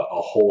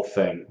a whole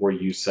thing where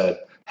you said,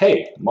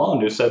 "Hey,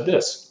 Molyneux said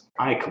this.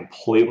 I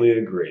completely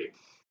agree."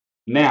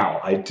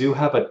 Now, I do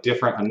have a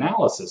different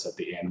analysis at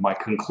the end. My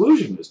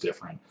conclusion is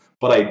different,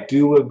 but I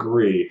do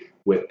agree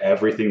with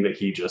everything that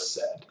he just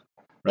said.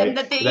 Right? And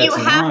that you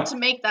have to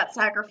make that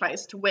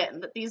sacrifice to win.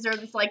 That these are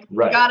just like, you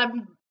gotta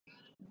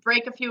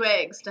break a few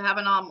eggs to have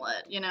an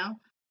omelet, you know?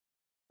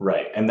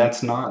 Right. And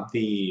that's not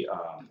the,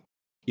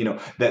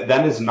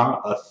 that is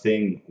not a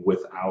thing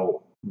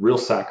without real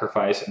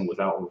sacrifice and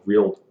without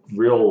real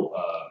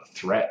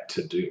threat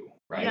to do.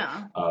 Right.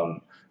 Yeah.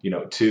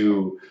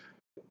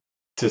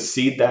 To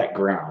seed that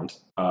ground,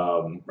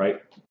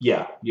 right?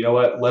 Yeah, you know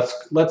what?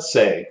 Let's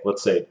say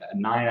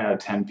 9 out of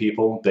 10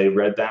 people, they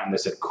read that and they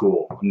said,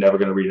 "Cool, I'm never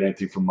going to read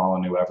anything from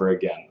Molyneux ever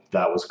again.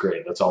 That was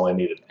great. That's all I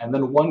needed." And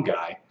then one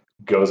guy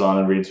goes on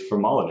and reads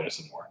from Molyneux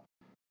some more.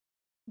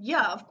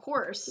 Yeah, of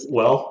course.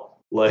 Well,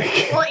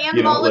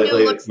 and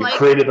Molyneux looks like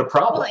created a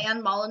problem. Well,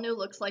 and Molyneux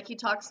looks like he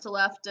talks to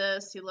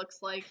leftists. He looks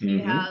like he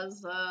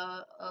has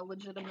a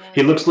legitimate.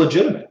 He looks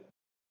legitimate.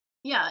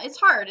 Yeah, it's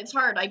hard.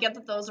 I get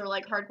that those are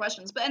like hard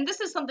questions, and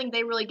this is something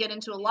they really get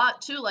into a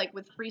lot too, like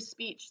with free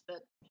speech.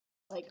 That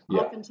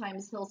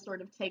oftentimes he'll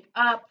sort of take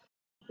up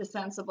the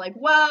sense of like,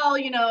 well,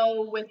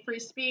 with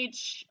free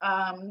speech,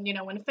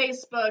 when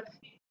Facebook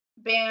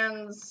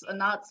bans a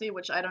Nazi,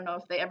 which I don't know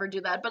if they ever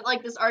do that, but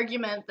like this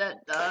argument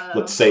that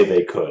let's say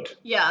they could.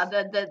 Yeah,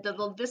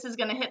 that this is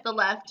going to hit the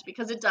left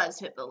because it does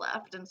hit the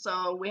left, and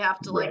so we have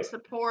to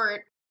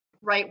support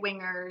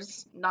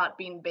right-wingers not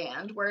being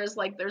banned, whereas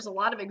like there's a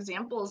lot of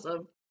examples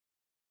of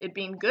it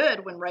being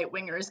good when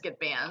right-wingers get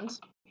banned.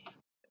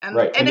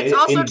 And it's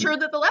also true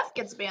that the left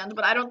gets banned,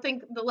 but I don't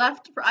think the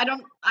left,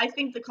 I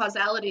think the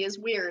causality is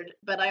weird,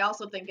 but I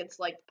also think it's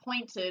like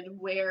pointed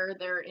where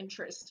their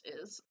interest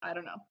is. I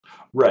don't know.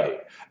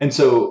 Right. And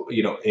so,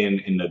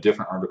 in a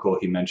different article,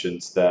 he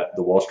mentions that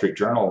the Wall Street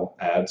Journal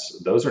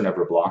ads, those are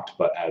never blocked,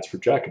 but ads for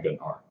Jacobin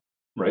are.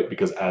 Right?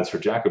 Because ads for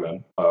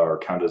Jacobin are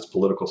counted as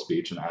political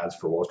speech and ads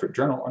for Wall Street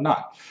Journal are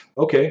not.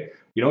 Okay,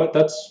 you know what?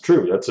 That's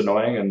true. That's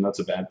annoying and that's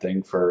a bad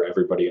thing for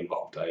everybody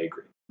involved. I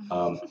agree.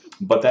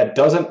 But that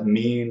doesn't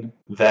mean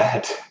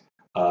that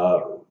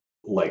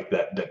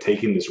that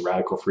taking this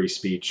radical free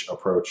speech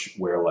approach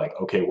where like,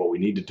 okay, what we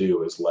need to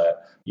do is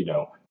let,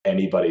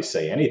 anybody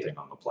say anything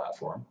on the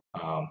platform.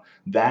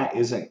 That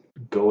isn't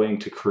going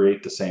to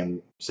create the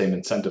same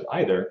incentive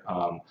either.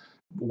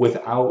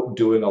 Without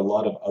doing a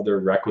lot of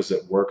other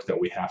requisite work that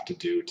we have to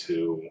do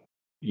to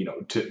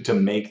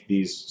make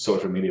these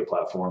social media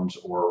platforms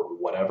or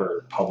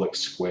whatever public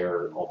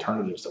square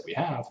alternatives that we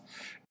have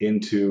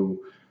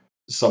into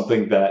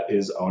something that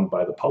is owned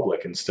by the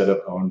public instead of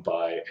owned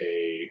by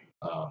a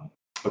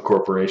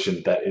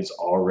corporation that is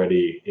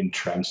already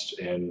entrenched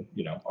in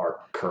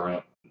our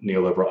current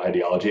neoliberal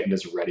ideology and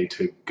is ready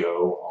to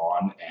go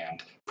on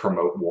and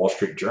promote Wall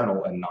Street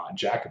Journal and not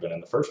Jacobin in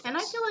the first place. And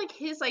I feel like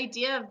his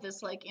idea of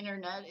this like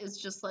internet is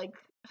just like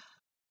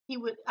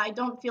I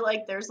don't feel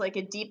like there's like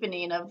a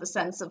deepening of the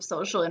sense of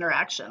social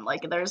interaction.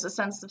 Like there's a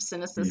sense of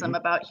cynicism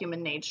about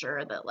human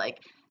nature that like,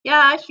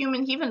 yeah, he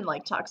even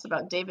like talks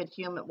about David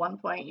Hume at one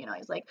point,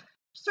 he's like,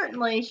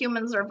 certainly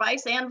humans are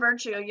vice and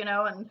virtue,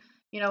 and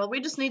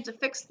we just need to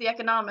fix the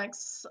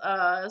economics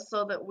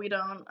so that we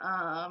don't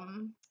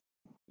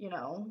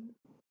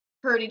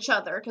hurt each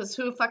other, because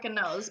who fucking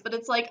knows. But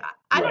it's like,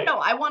 I don't know,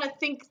 I want to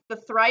think the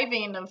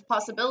thriving of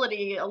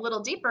possibility a little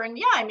deeper. And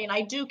yeah, I mean,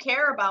 I do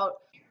care about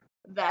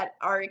that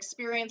our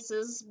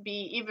experiences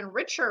be even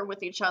richer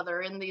with each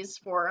other in these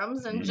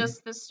forums, and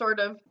just this sort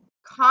of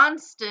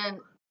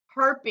constant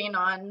harping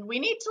on, we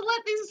need to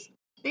let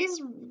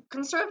these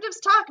conservatives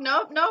talk.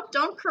 Nope,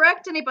 don't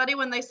correct anybody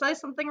when they say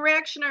something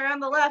reactionary on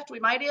the left. We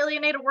might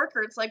alienate a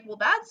worker. It's like, well,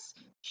 that's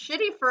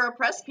shitty for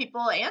oppressed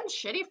people and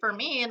shitty for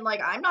me, and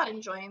like I'm not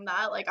enjoying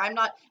that. Like I'm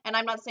not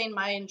saying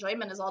my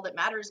enjoyment is all that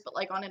matters, but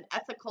like on an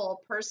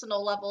ethical,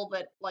 personal level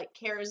that like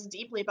cares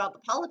deeply about the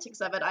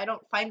politics of it, I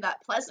don't find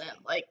that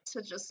pleasant. Like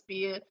to just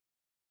be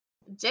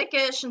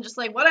dickish and just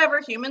like,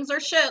 whatever, humans are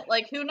shit,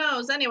 like who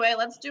knows, anyway,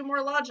 let's do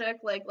more logic,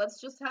 like let's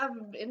just have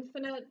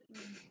infinite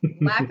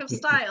lack of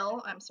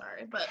style. I'm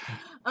sorry, but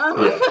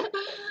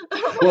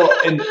well,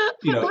 and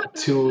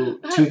to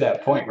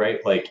that point,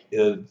 right, like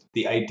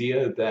the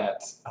idea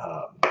that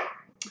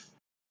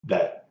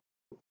that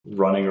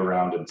running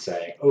around and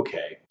saying,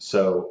 okay,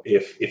 so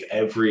if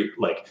every,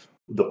 like,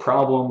 the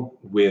problem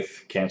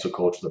with cancel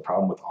culture, the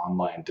problem with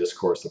online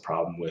discourse, the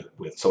problem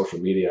with social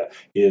media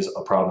is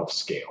a problem of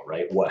scale,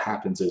 right? What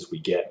happens is we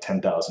get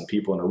 10,000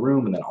 people in a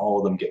room and then all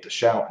of them get to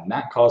shout, and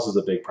that causes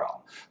a big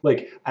problem.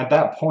 Like at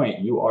that point,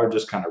 you are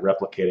just kind of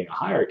replicating a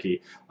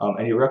hierarchy,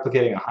 and you're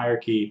replicating a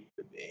hierarchy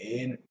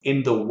in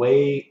the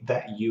way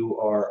that you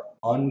are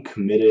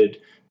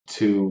uncommitted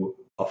to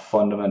a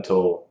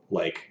fundamental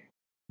like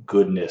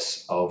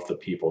goodness of the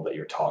people that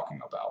you're talking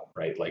about,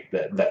 right? Like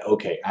that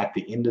okay, at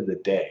the end of the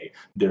day,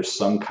 there's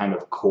some kind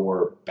of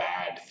core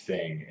bad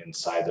thing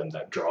inside them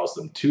that draws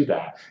them to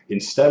that,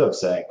 instead of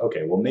saying,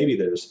 okay, well maybe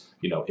there's,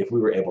 if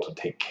we were able to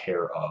take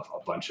care of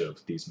a bunch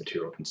of these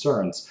material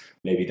concerns,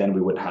 maybe then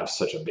we wouldn't have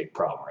such a big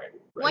problem, right?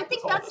 Well, I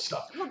think with all this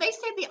stuff. well, they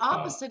say the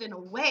opposite in a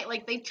way.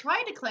 Like they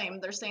try to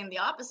claim they're saying the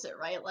opposite,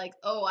 right? Like,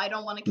 oh, I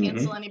don't want to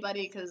cancel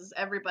anybody because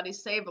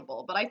everybody's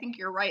savable. But I think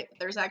you're right.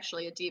 There's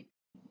actually a deep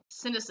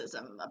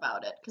cynicism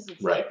about it, because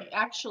it's Right. like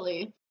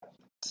actually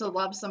to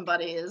love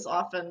somebody is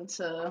often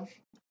to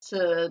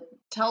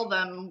tell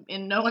them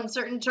in no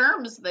uncertain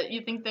terms that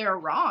you think they are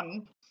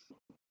wrong.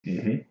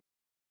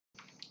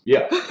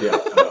 Yeah.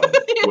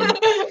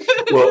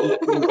 Well,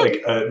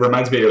 like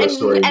reminds me of a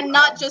story, and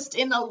not just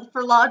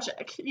for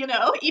logic,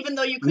 even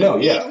though you could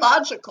be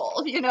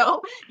logical, you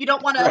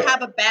don't want to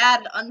have a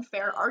bad,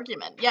 unfair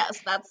argument.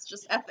 Yes, that's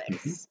just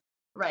ethics,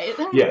 right?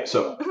 Yeah.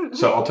 So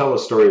I'll tell a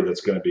story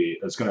that's going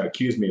to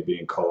accuse me of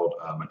being called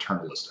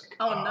maternalistic.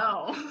 Oh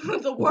no,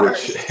 the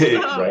worst.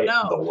 Right,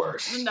 no. the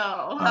worst.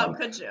 No, how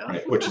could you?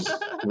 Right, which is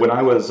when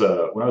I was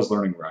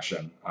learning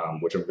Russian,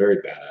 which I'm very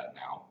bad at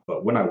now.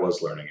 But when I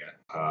was learning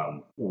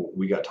it,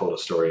 we got told a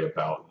story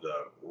about the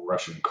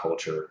Russian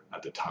culture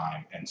at the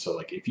time. And so,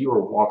 like, if you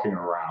were walking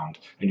around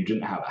and you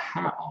didn't have a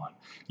hat on,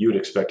 you would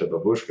expect a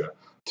babushka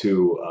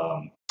to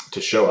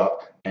show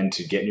up and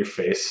to get in your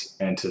face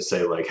and to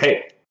say, like,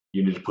 hey,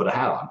 you need to put a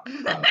hat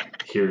on.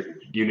 Here,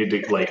 you need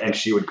to, like, and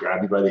she would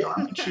grab you by the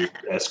arm and she would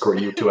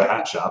escort you to a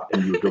hat shop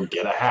and you would go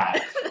get a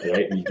hat,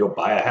 right? And you go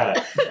buy a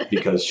hat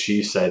because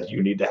she said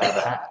you need to have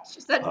a hat.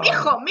 She said,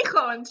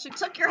 mijo, and she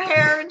took your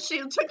hair and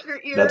she took your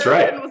ear. That's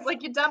right. And was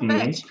like, you dumb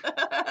bitch.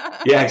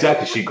 Yeah,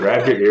 exactly. She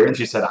grabbed your ear and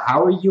she said,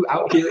 how are you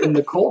out here in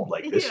the cold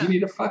like this? Yeah. You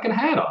need a fucking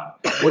hat on.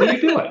 What are you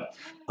doing?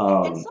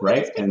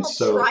 Right? And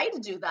so try to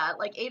do that,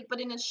 like,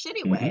 but in a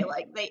shitty way.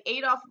 Like,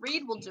 Adolf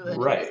Reed will do it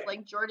in this,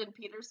 like, Jordan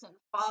Peterson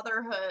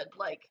fatherhood,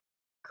 like,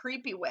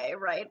 creepy way,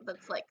 right?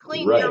 That's like,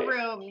 clean your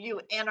room,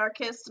 you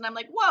anarchist. And I'm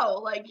like, whoa,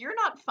 like, you're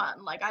not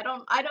fun. Like, I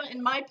don't,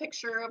 in my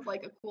picture of,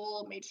 like, a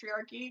cool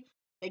matriarchy,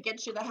 they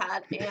get you the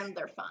hat and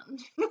they're fun.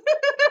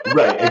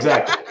 Right,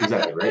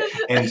 exactly, right?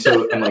 And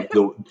so, and like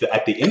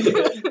at the end of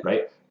it,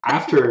 right,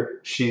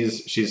 after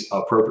she's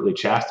appropriately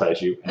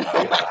chastised you and now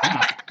you have a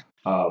hat,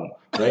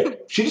 right,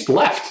 she just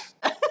left.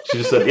 She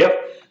just said, yep,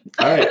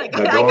 all right,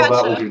 now go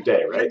about with your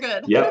day, right? You're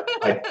good. Yep,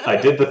 I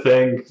did the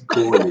thing,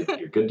 cool,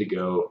 you're good to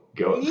go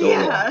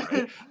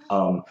along,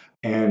 right?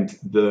 And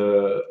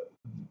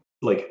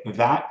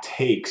that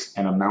takes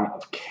an amount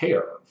of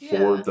care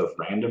for the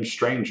random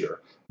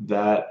stranger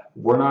that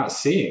we're not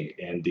seeing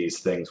in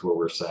these things where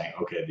we're saying,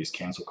 okay, these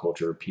cancel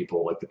culture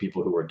people, like the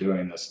people who are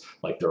doing this,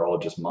 like they're all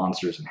just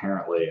monsters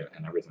inherently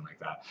and everything like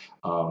that,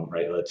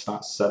 right? It's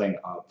not setting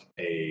up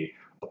a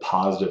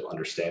positive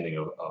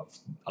understanding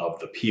of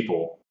the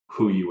people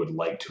who you would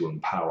like to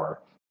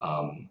empower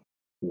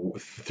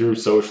through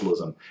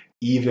socialism,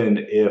 even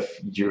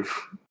if you've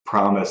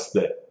promised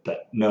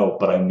that no,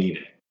 but I mean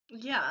it.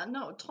 Yeah,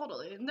 no,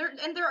 totally. And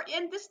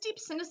this deep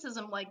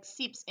cynicism like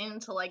seeps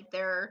into like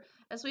their,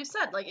 as we've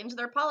said, like into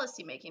their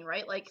policy making,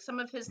 right? Like some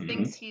of his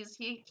things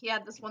he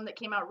had this one that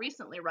came out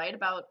recently, right?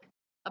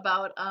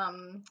 About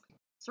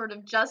sort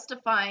of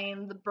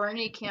justifying the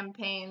Bernie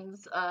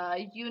campaign's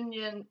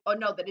union. Oh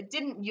no, that it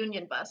didn't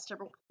union bust. Or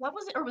what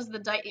was it? Or was the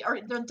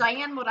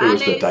Diane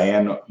Morales? It was the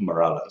Diane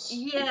Morales.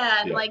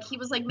 Yeah, and like he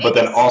was like. But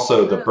then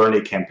also the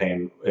Bernie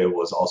campaign, it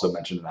was also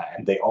mentioned in that,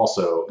 and they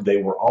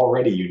were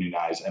already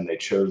unionized and they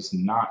chose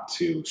not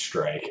to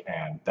strike,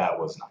 and that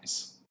was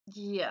nice.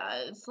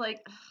 Yeah, it's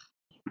like,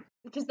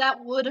 because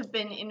that would have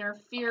been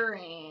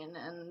interfering,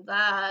 and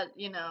that,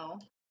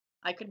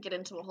 I could get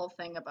into a whole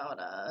thing about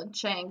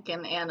Cenk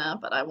and Anna,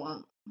 but I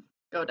won't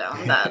go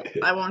down that.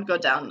 I won't go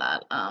down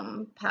that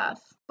path.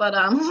 But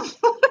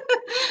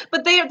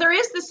but there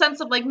is this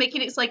sense of like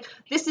making it's like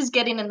this is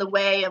getting in the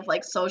way of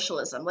like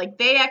socialism. Like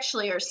they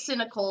actually are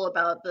cynical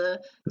about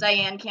the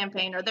Diane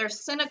campaign, or they're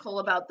cynical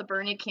about the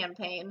Bernie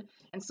campaign,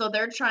 and so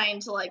they're trying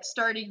to like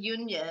start a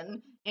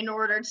union in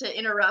order to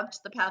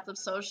interrupt the path of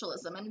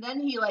socialism. And then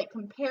he like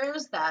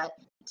compares that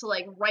to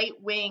like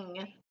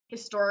right-wing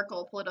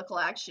historical political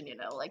action,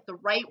 like the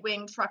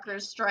right-wing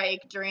truckers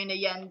strike during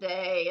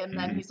Allende, and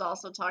then he's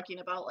also talking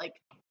about like,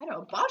 I don't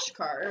know,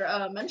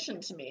 Boschkar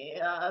mentioned to me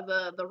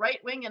the right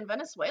wing in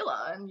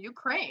Venezuela and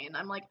Ukraine.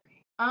 I'm like,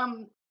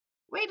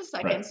 Wait a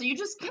second. Right. So you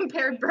just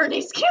compared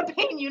Bernie's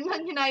campaign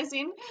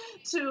unionizing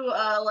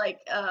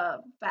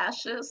to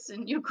fascists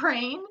in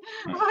Ukraine,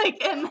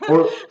 like, and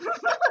Or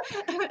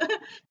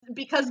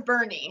because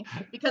Bernie,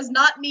 because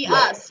not me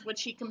right. us,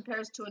 which he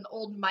compares to an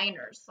old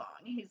Miners song.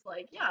 He's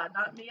like, yeah,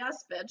 not me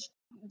us, bitch.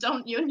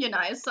 Don't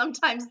unionize.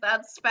 Sometimes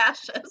that's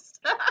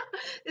fascist.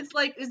 It's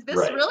like, is this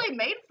Right. really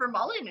made for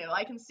Molyneux?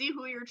 I can see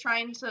who you're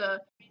trying to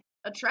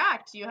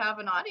attract. You have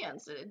an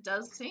audience. It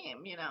does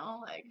seem,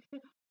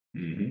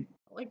 Hmm.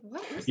 like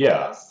what is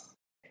Yeah. this?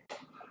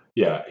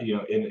 Yeah.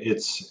 And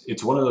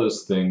it's one of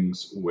those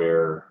things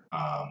where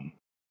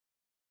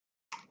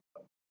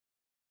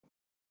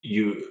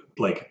you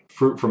like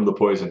fruit from the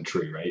poison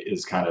tree, right?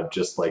 Is kind of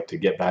just like, to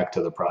get back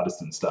to the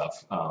Protestant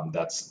stuff.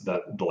 That's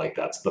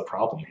the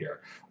problem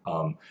here.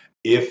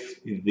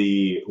 If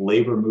the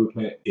labor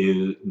movement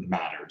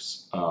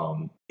matters,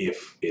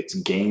 if its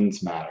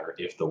gains matter,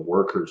 if the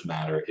workers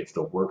matter, if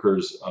the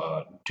workers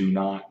do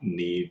not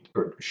need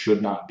or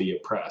should not be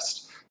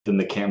oppressed, then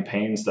the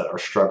campaigns that are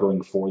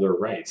struggling for their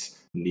rights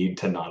need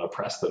to not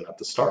oppress them at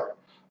the start.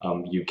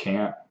 You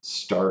can't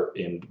start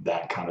in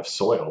that kind of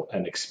soil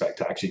and expect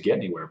to actually get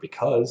anywhere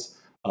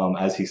because,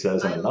 as he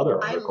says in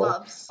another I article,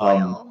 love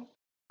soil.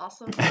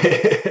 Also,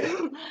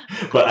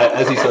 but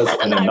as he says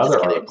in no, I'm just another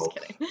kidding. I'm just article,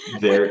 kidding.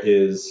 there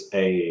is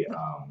a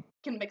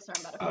Can mix our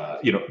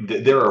metaphors.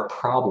 there are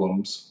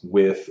problems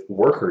with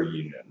worker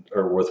union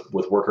or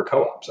with worker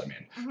co-ops. I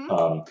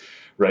mean,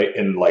 right,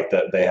 and like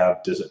that they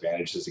have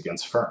disadvantages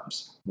against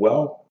firms.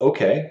 Well,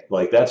 okay,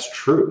 like that's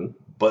true,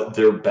 but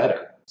they're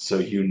better. So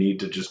you need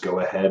to just go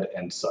ahead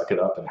and suck it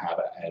up and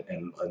have it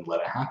and let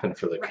it happen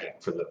for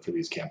for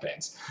these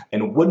campaigns.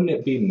 And wouldn't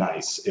it be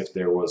nice if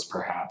there was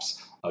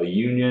perhaps a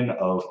union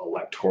of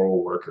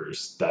electoral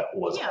workers that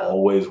was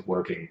always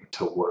working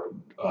to work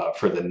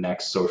for the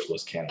next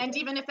socialist candidate? And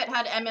even if it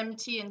had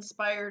MMT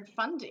inspired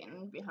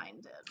funding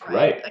behind it,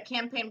 Right. A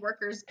campaign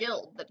workers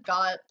guild that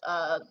got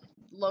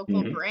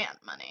local grant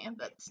money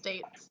that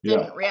states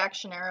didn't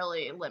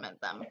reactionarily limit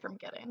them from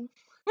getting.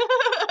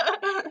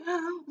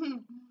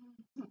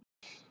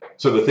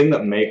 So the thing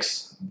that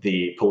makes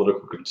the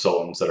political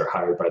consultants that are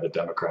hired by the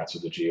Democrats or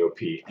the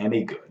GOP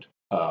any good,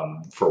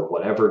 for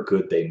whatever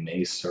good they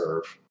may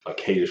serve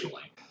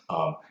occasionally,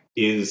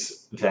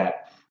 is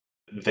that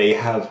they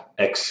have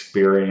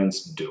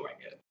experience doing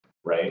it,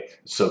 right?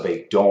 So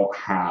they don't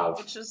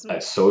have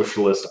a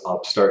socialist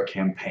upstart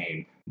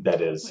campaign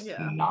that is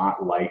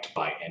not liked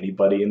by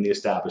anybody in the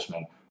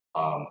establishment,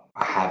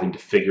 having to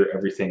figure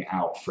everything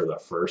out for the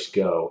first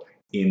go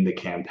in the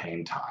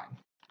campaign time.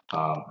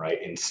 Right.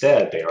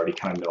 Instead, they already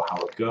kind of know how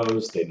it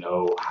goes. They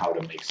know how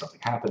to make something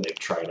happen. They've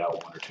tried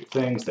out one or two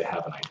things. They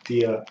have an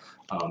idea.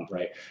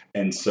 Right.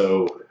 And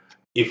so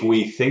if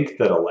we think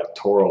that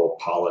electoral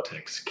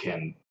politics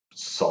can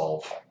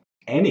solve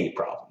any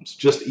problems,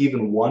 just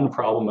even one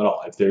problem at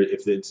all, if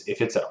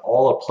it's at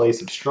all a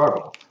place of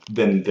struggle,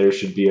 then there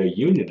should be a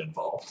union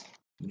involved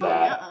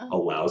that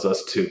allows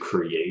us to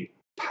create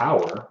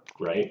power.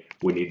 Right.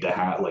 We need to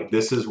have, like,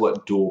 this is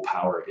what dual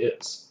power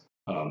is.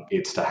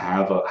 It's to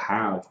have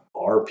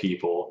our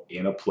people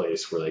in a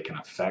place where they can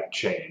affect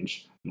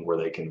change and where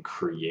they can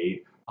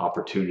create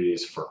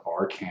opportunities for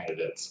our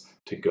candidates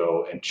to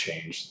go and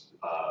change,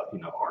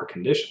 our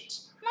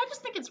conditions. And I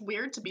just think it's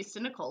weird to be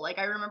cynical. Like,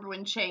 I remember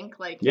when Cenk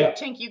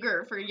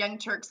Uygur for Young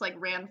Turks,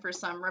 ran for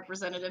some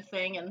representative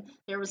thing, and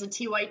there was a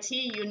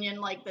TYT union,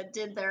 that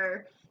did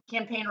their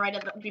campaign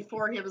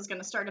before he was going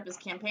to start up his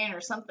campaign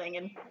or something,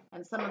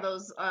 and some of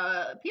those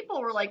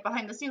people were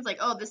behind the scenes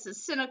oh, this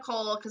is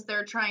cynical because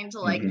they're trying to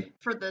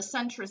for the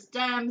centrist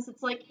Dems.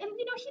 It's and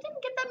he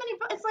didn't get that many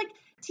votes.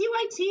 It's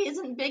TYT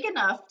isn't big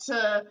enough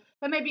to,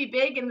 that may be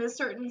big in this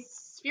certain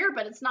sphere,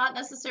 but it's not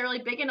necessarily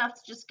big enough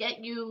to just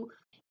get you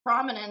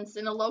prominence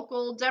in a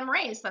local Dem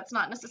race. That's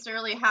not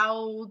necessarily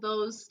how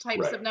those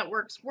types of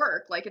networks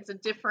work. It's a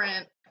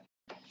different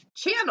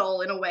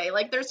channel in a way.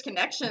 There's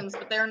connections,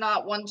 but they're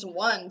not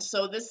one-to-one.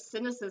 So this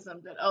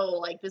cynicism that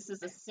this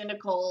is a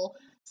cynical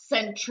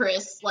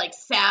centrist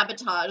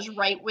sabotage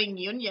right-wing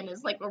union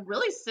is a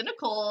really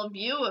cynical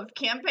view of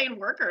campaign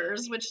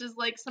workers, which is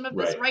some of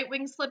this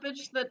right-wing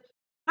slippage that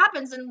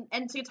happens.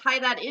 And to tie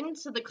that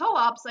into the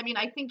co-ops,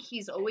 I think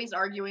he's always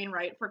arguing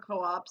for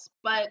co-ops,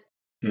 but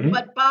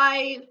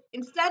by,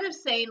 instead of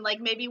saying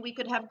maybe we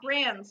could have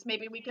grants,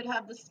 maybe we could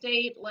have the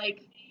state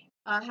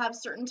have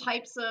certain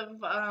types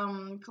of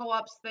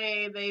co-ops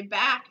they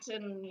backed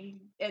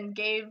and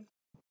gave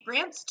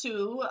grants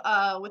to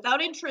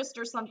without interest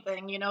or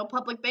something,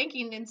 public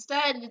banking.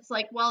 Instead, it's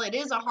well, it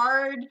is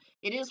hard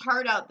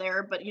out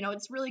there, but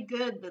it's really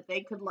good that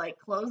they could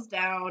close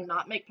down,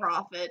 not make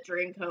profit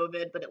during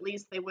COVID, but at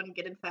least they wouldn't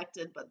get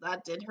infected. But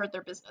that did hurt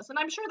their business, and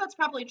I'm sure that's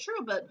probably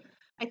true, but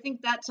I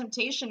think that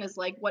temptation is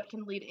what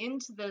can lead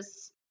into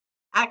this.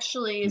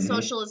 Actually,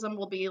 socialism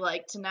will be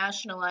to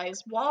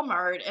nationalize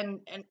Walmart,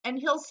 and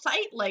he'll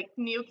cite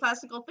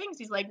neoclassical things.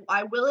 He's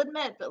I will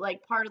admit that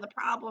part of the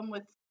problem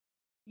with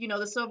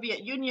the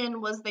Soviet Union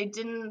was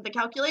the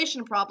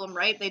calculation problem,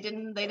 right? They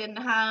didn't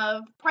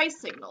have price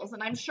signals,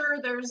 and I'm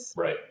sure there's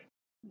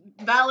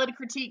valid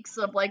critiques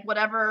of like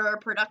whatever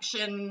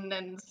production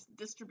and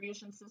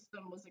distribution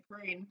system was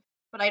occurring.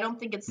 But I don't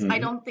think I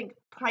don't think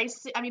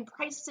price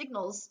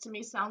signals to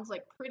me sounds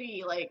like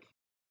pretty like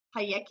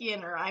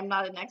Hayekian, or I'm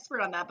not an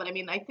expert on that, but I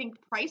mean, I think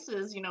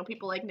prices,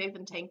 people like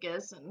Nathan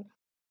Tankis and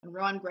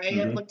Ron Gray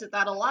have looked at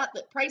that a lot,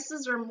 that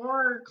prices are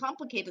more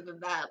complicated than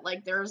that.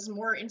 Like there's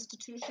more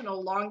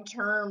institutional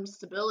long-term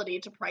stability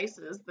to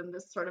prices than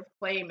this sort of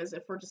claim as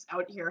if we're just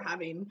out here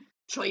having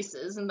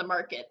choices in the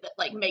market that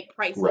like make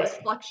prices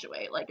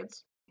fluctuate. Like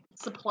it's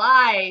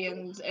supply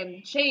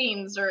and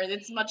chains, or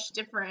it's much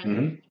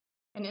different,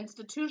 and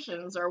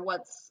institutions are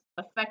what's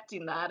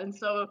affecting that. And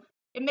so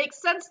it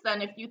makes sense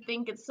then, if you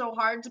think it's so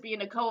hard to be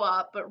in a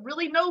co-op, but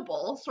really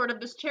noble, sort of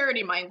this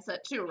charity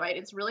mindset too, right?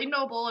 It's really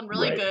noble and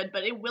really good,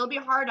 but it will be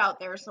hard out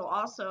there. So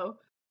also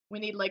we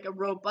need like a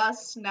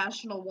robust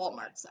national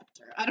Walmart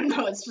sector. I don't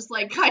know. It's just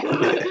like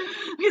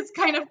it's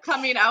kind of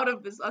coming out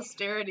of this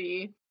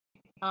austerity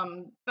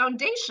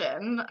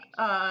foundation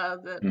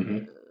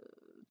that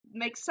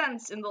makes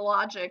sense in the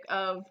logic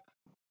of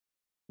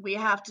we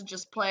have to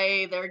just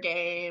play their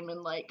game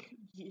and like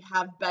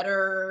have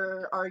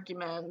better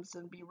arguments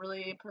and be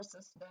really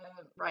persistent,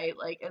 right?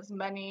 Like as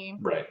many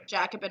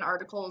Jacobin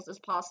articles as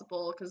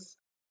possible, because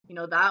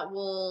that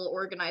will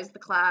organize the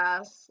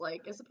class,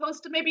 like as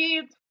opposed to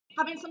maybe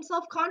having some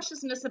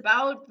self-consciousness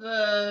about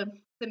the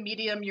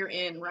medium you're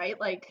in, right?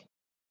 Like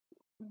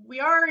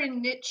we are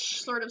in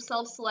niche sort of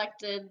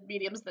self-selected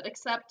mediums that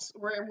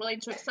we're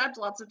willing to accept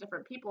lots of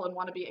different people and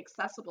want to be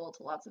accessible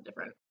to lots of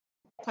different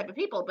type of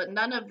people, but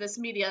none of this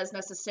media is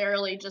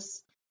necessarily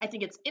just, I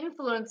think it's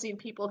influencing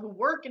people who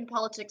work in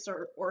politics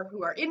or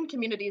who are in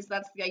communities.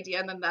 That's the idea,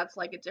 and then that's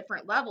like at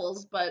different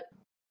levels. But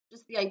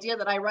just the idea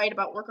that I write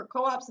about worker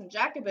co-ops and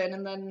Jacobin,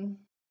 and then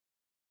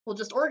we'll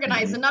just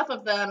organize enough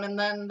of them, and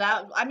then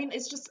that, I mean,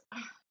 it's just,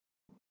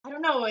 I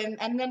don't know,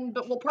 and then,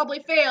 but we'll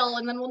probably fail,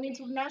 and then we'll need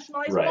to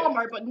nationalize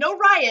Walmart, but no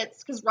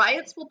riots, because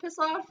riots will piss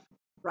off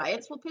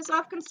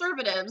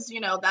conservatives,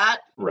 that.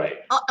 Right.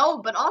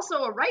 But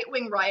also a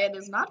right-wing riot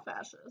is not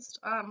fascist.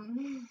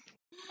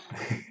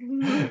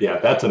 Yeah,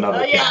 that's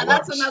another. Yeah,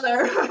 that's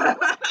another.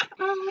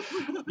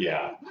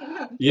 Yeah.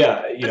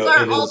 That's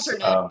our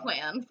alternate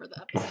plan for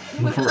that.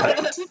 Right.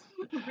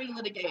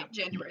 Relitigate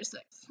January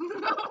 6th.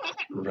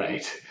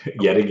 Right.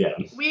 Yet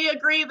again. We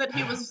agree that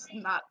he was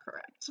not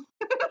correct.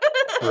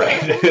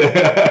 Right.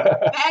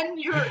 And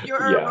you're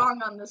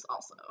wrong on this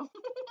also.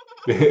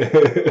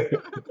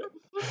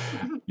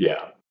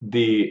 Yeah.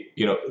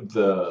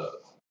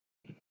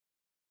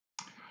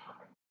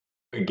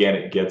 Again,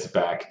 it gets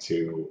back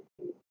to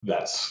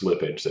that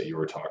slippage that you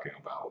were talking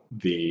about.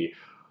 The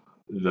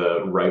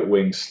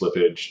right-wing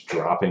slippage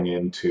dropping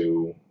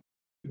into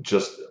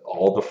just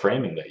all the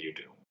framing that you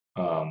do.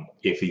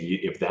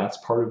 If that's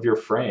part of your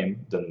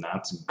frame, then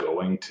that's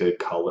going to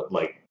color,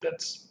 like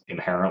that's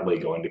inherently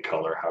going to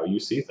color how you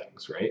see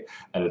things, right?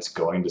 And it's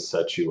going to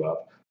set you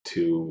up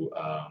to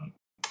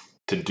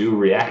do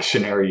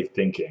reactionary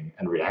thinking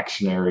and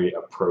reactionary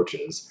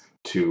approaches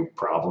to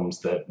problems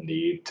that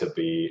need to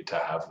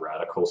have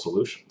radical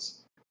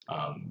solutions.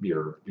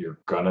 You're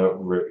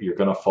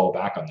gonna fall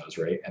back on those,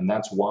 right? And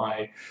that's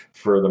why,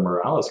 for the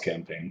Morales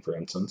campaign, for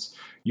instance,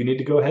 you need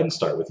to go ahead and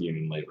start with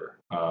union labor,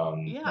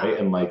 right?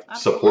 And like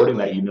supporting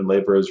that union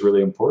labor is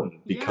really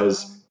important,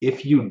 because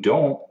if you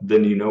don't,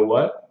 then you know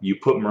what? You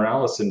put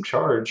Morales in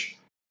charge,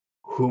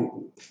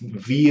 who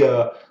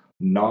via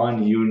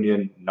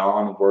non-union,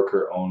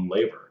 non-worker-owned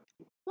labor.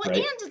 Well, right?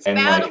 And it's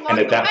bad along and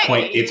at that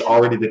point, it's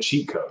already the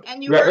cheat code.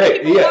 And you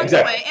hurt people along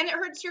the way, and it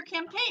hurts your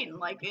campaign.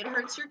 Like it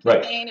hurts your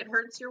campaign, it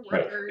hurts your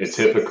workers. Right. It's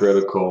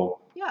hypocritical.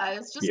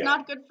 It's just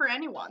not good for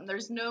anyone.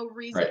 There's no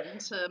reason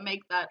to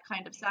make that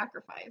kind of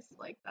sacrifice.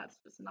 Like that's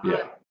just not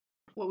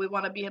what we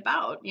want to be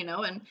about,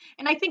 And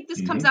I think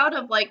this comes out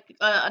of like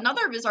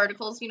another of his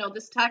articles,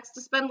 this tax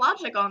to spend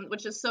logic on,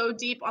 which is so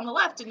deep on the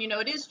left, and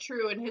it is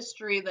true in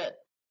history that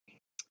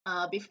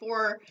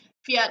before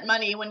fiat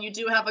money, when you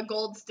do have a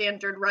gold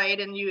standard, right,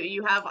 and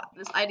you have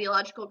this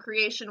ideological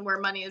creation where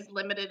money is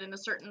limited in a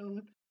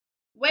certain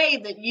way,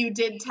 that you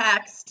did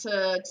tax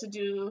to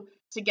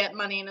get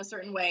money in a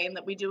certain way, and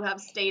that we do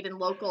have state and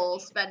local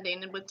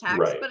spending and with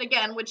tax, but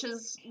again, which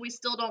is, we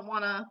still don't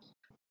want to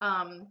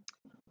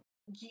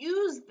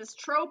use this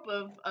trope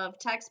of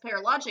taxpayer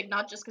logic,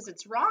 not just because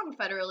it's wrong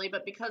federally,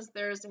 but because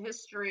there's a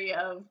history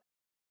of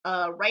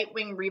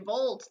right-wing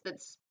revolt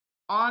that's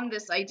on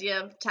this idea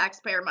of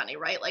taxpayer money,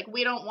 right? Like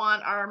we don't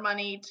want our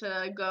money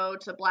to go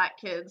to Black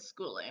kids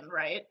schooling,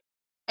 right?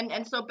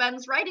 And so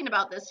Ben's writing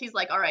about this. He's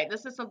like, all right,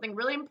 this is something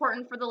really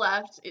important for the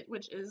left,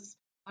 which is,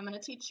 I'm going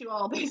to teach you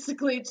all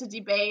basically to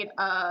debate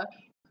a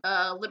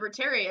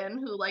libertarian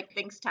who like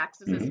thinks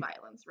taxes is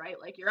violence, right?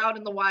 Like you're out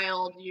in the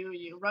wild,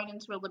 you run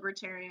into a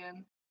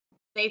libertarian,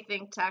 they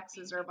think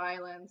taxes are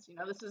violence.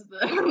 This is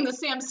the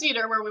Sam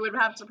Seder, where we would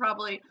have to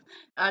probably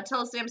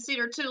tell Sam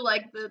Seder too,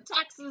 like the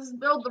taxes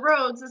build the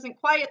roads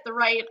isn't quite the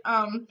right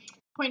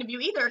point of view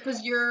either,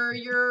 because you're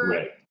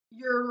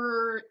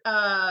you're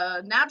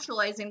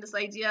naturalizing this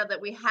idea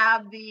that we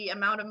have the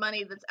amount of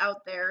money that's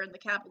out there in the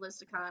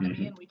capitalist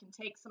economy, and we can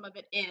take some of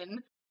it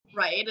in,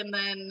 right? And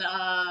then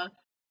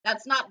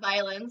that's not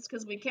violence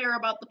because we care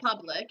about the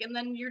public, and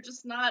then you're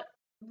just not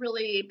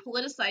really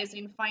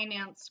politicizing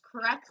finance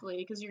correctly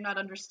because you're not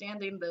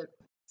understanding that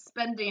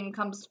spending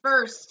comes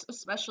first,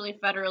 especially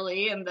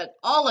federally, and that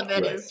all of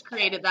it Right. is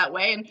created that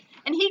way.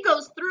 And he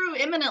goes through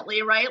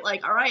imminently, right?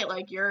 Like, all right,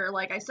 like you're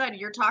like I said,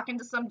 you're talking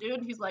to some dude,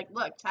 and he's like,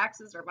 look,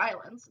 taxes are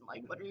violence, and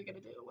like, what are you gonna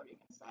do? What are you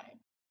gonna say?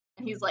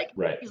 And he's like,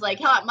 Right.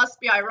 huh, it must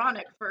be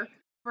ironic for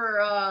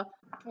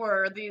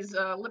these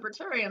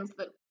libertarians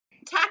that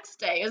tax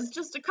day is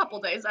just a couple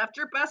days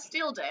after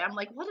Bastille Day. I'm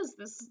like, what is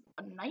this?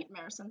 A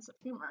nightmare sense of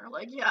humor?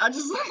 Like, yeah,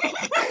 just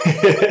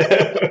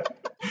like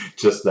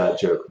Just that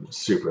joke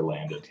super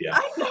landed. Yeah,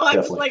 I know. I'm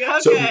just definitely.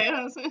 like,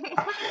 okay,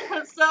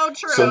 so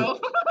true.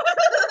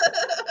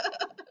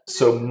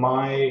 So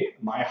my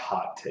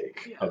hot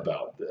take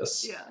about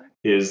this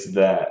is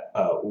that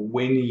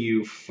when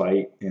you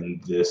fight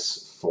in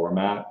this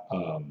format,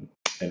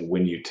 and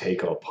when you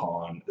take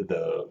upon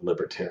the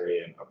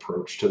libertarian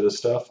approach to this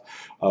stuff,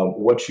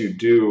 what you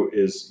do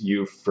is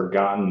you've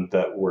forgotten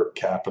that we're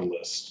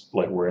capitalists,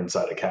 like we're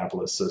inside a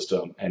capitalist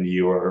system, and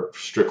you are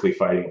strictly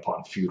fighting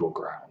upon feudal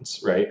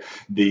grounds, right?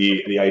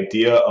 The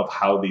idea of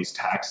how these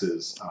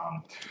taxes,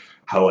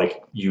 how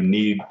like you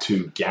need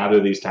to gather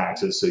these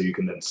taxes so you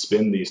can then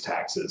spend these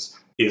taxes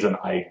is an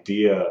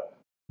idea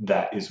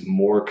that is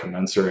more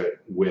commensurate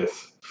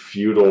with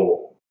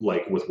feudal,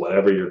 like with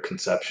whatever your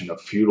conception of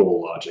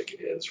feudal logic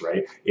is,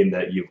 right? In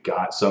that you've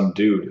got some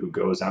dude who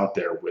goes out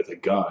there with a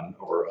gun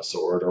or a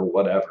sword or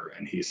whatever,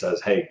 and he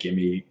says, hey, give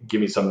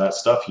me some of that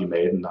stuff you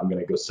made, and I'm going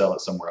to go sell it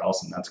somewhere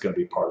else, and that's going to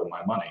be part of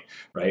my money,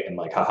 right? And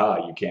like,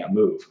 haha, you can't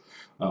move.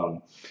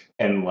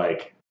 And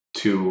like,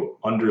 to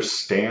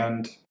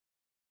understand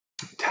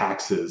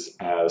taxes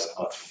as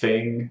a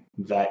thing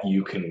that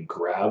you can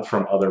grab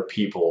from other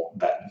people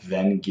that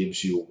then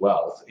gives you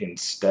wealth,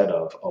 instead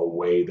of a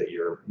way that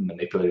you're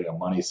manipulating a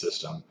money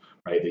system,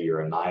 right? That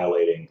you're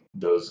annihilating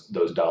those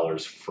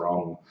dollars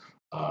from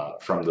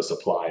the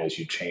supply as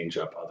you change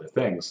up other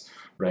things,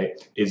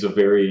 right? Is a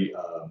very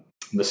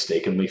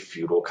mistakenly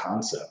feudal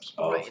concept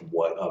of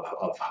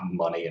of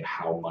money and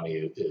how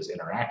money is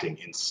interacting,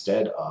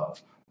 instead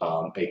of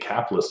a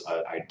capitalist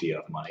idea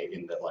of money,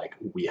 in that like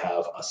we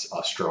have a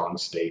strong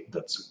state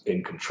that's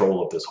in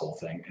control of this whole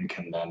thing and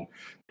can then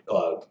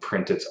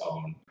print its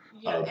own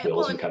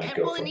bills and kind of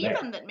go from there.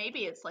 Even that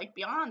maybe it's like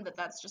beyond that,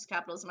 that's just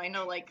capitalism. I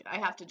know, like I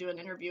have to do an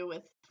interview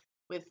with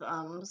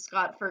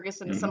Scott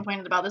Ferguson at some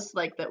point about this,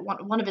 like that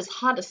one of his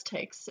hottest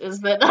takes is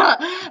that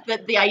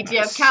that the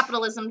idea of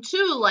capitalism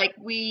too, like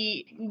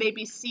we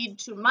maybe cede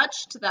too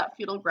much to that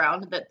feudal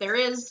ground, that there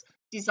is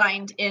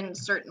designed in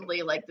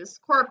certainly like this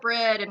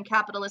corporate and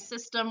capitalist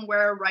system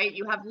where, right,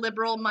 you have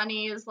liberal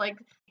money is like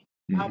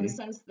the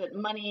sense that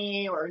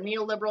money, or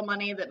neoliberal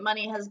money, that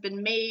money has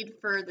been made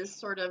for this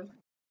sort of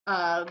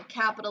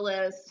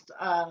capitalist,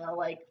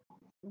 like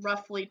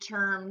roughly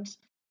termed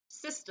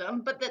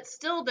system, but that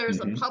still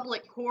there's a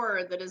public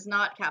core that is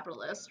not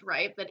capitalist,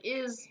 right?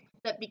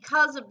 That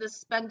because of this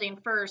spending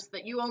first,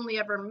 that you only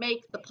ever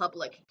make the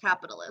public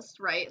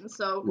capitalist, right? And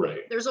so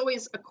there's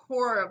always a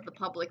core of the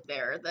public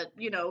there that,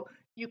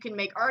 you can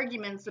make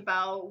arguments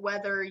about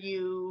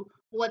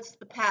what's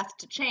the path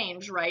to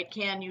change, right?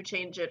 Can you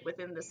change it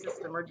within the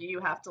system, or do you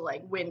have to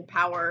like win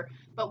power?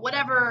 But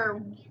whatever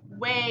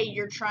way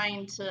you're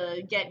trying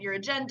to get your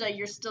agenda,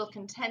 you're still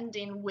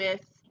contending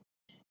with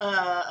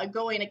a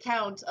going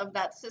account of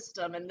that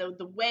system, and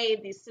the way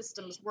these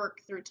systems work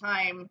through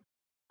time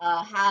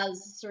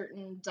has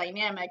certain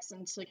dynamics,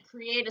 and to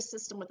create a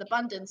system with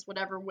abundance,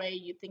 whatever way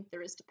you think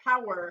there is to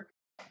power,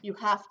 you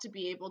have to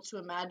be able to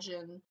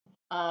imagine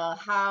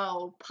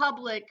how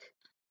public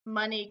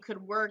money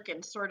could work,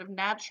 and sort of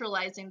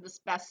naturalizing this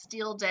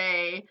Bastille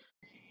Day,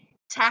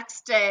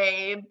 tax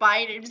day,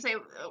 Biden to say,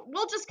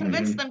 we'll just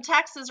convince them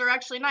taxes are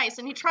actually nice.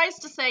 And he tries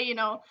to say,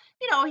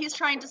 he's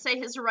trying to say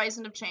his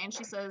horizon of change.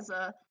 He says,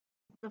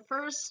 the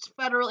first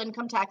federal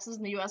income taxes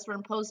in the U.S. were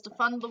imposed to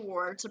fund the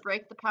war, to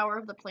break the power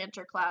of the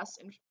planter class,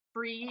 and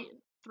free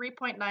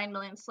 3.9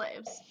 million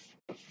slaves.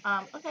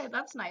 Okay,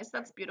 that's nice.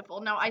 That's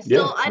beautiful. No, I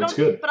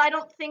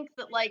don't think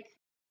that, like,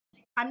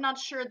 I'm not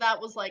sure that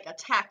was like a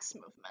tax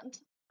movement.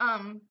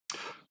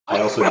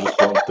 I also just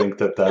don't think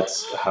that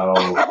that's how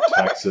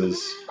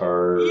taxes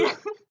are.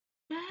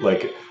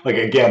 Like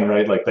again,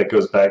 right? Like that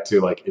goes back to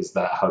like, is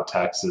that how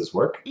taxes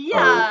work?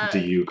 Yeah. Or do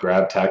you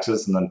grab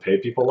taxes and then pay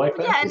people like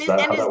that? Yeah, is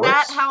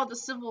that how the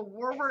Civil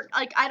War worked?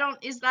 Like,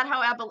 is that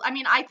how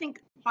I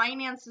think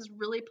finance is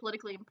really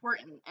politically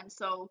important, and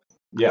so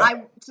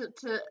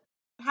to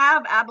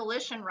have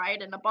abolition,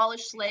 right, and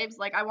abolish slaves,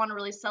 like I want to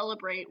really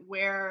celebrate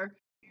where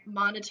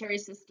monetary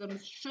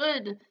systems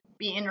should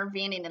be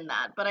intervening in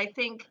that. But I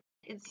think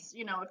it's,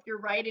 if you're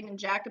writing in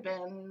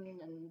Jacobin,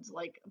 and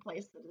like a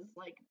place that is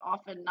like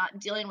often not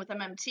dealing with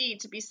MMT,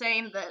 to be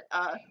saying that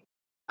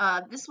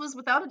This was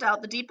without a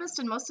doubt the deepest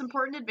and most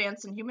important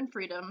advance in human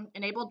freedom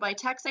enabled by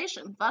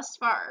taxation thus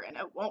far, and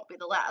it won't be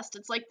the last.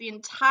 It's like the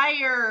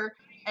entire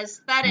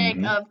aesthetic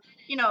Mm-hmm.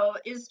 of,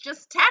 is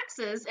just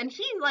taxes, and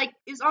he like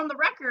is on the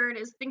record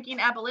as thinking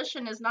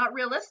abolition is not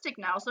realistic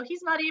now. So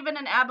he's not even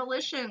an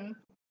abolition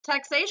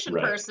taxation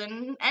Right.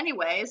 person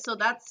anyway, so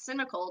that's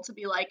cynical to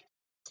be like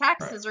Right.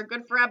 taxes are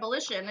good for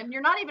abolition, and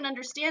you're not even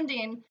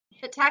understanding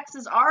that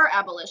taxes are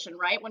abolition,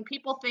 right? When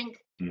people think,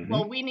 Mm-hmm.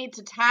 well, we need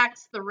to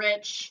tax the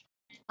rich,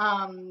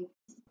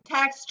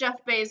 tax Jeff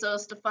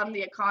Bezos to fund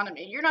the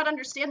economy. You're not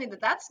understanding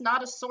that that's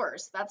not a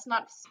source. That's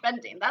not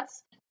spending.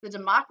 That's the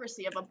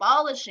democracy of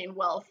abolishing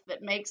wealth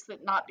that makes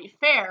it not be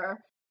fair.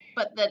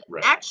 But that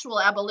Right. actual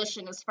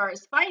abolition, as far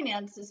as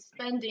finance, is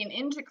spending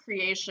into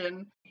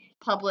creation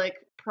public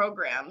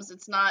programs.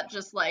 It's not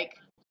just like,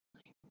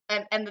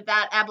 and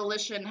that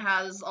abolition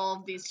has all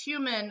of these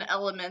human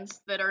elements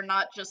that are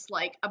not just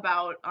like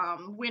about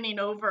winning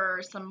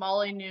over some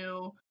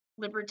Molyneux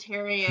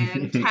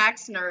libertarian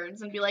tax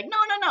nerds and be like,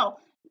 no,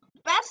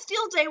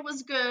 Bastille Day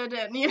was good,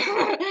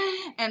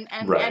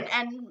 and Right.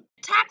 and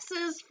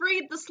taxes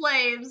freed the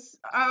slaves.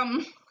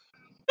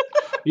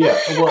 Yeah.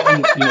 Well,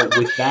 and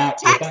with that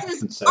Taxes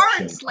conception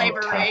aren't of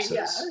slavery.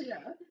 taxes,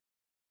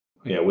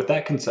 Yeah. with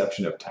that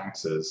conception of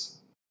taxes,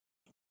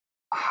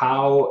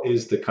 how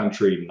is the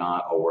country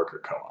not a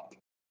worker co-op?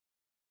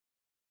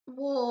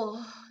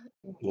 Well,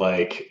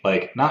 Like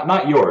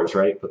not yours,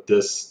 right? But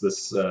this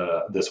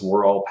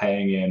we're all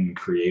paying in,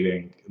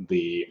 creating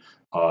the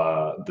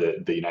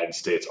United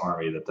States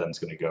Army that then's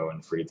going to go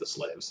and free the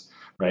slaves,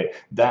 right?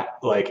 That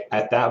like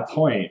at that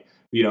point,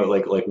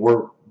 like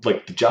we're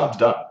like the job's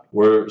done.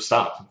 We're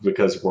stopped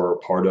because we're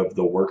part of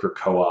the worker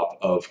co-op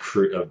of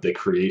the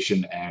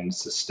creation and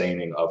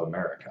sustaining of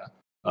America.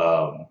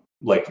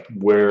 Like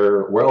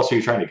where else are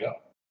you trying to go?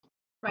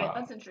 right,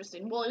 that's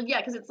interesting. Well, yeah,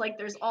 because it's like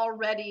there's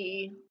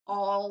already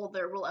all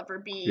there will ever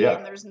be, Yeah.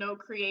 and there's no Right.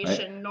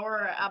 creation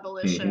nor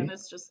abolition. Mhm.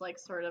 It's just like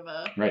sort of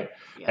a Right.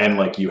 And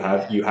like you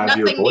have your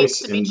nothing needs voice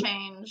to be in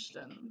changed,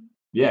 and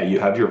you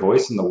have your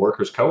voice in the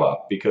workers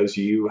co-op because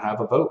you have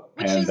a vote,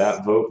 which and is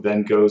that vote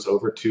then goes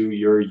over to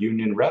your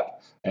union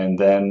rep, and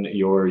then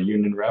your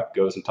union rep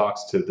goes and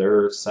talks to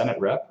their Senate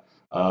rep,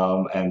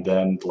 and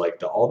then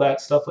like all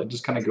that stuff like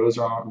just kind of goes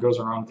around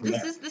from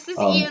there. this is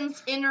Um,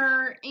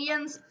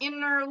 Ian's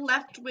inner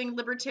left wing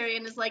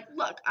libertarian is like,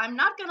 look, I'm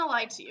not gonna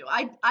lie to you.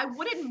 I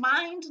wouldn't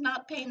mind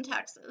not paying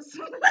taxes.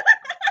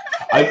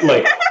 I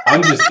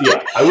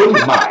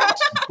wouldn't mind,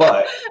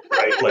 but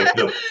right, like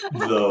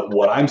the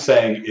what I'm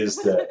saying is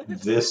that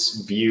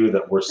this view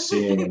that we're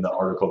seeing in the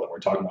article that we're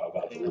talking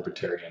about the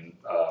libertarian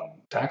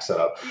tax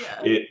setup,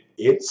 Yeah.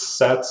 it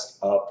sets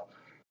up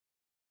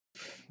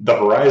the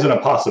horizon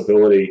of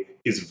possibility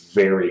is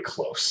very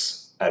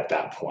close at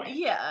that point.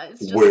 Yeah,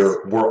 it's just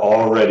We're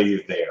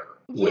already there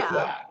with yeah.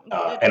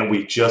 that, and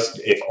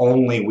if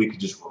only we could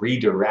just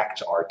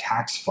redirect our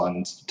tax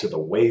funds to the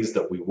ways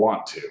that we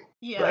want to.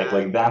 Yeah. Right,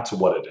 like that's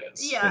what it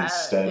is. Yeah,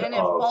 Instead and if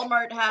of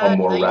Walmart had a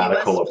more US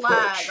radical flag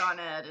approach. on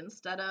it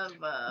instead of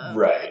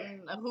Right.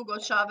 Hugo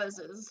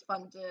Chavez's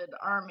funded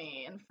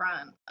army in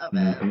front of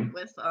Mhm. it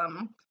with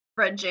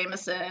Fred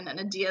Jameson and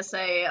a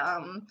DSA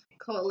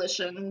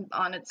coalition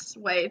on its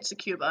way to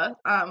Cuba.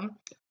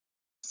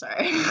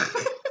 Sorry,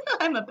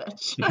 I'm a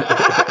bitch.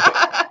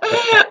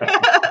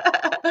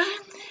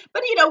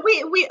 But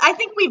we I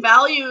think we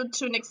value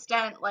to an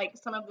extent like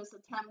some of this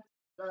attempt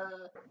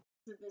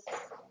to this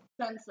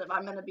sense of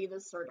I'm going to be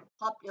this sort of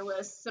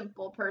populist,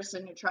 simple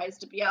person who tries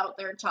to be out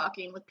there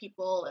talking with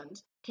people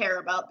and care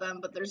about them.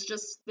 But there's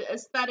just the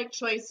aesthetic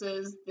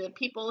choices, the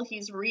people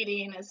he's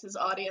reading as his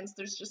audience.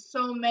 There's just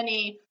so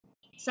many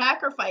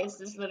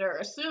sacrifices that are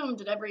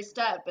assumed at every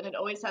step, and it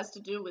always has to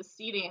do with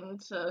ceding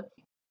to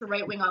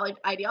right-wing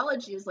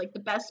ideology is like the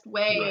best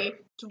way Right.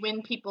 to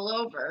win people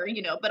over,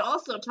 but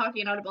also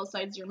talking out of both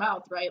sides of your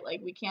mouth, right?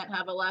 Like we can't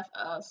have a left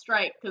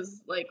strike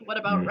because like what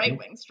about Mhm.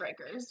 right-wing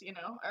strikers,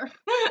 or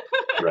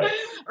Right.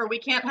 or we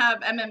can't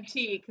have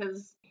MMT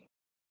because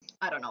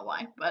I don't know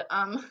why, but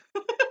I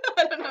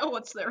don't know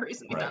what's their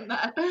reasoning Right. on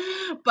that,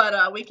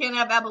 but we can't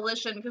have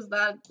abolition because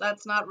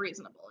that's not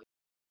reasonable.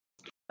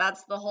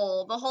 That's the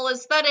whole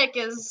aesthetic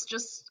is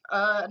just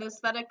an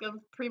aesthetic of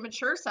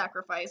premature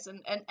sacrifice,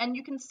 and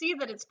you can see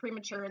that it's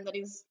premature and that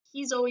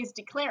he's always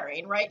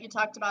declaring, right? You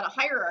talked about a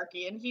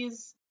hierarchy, and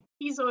he's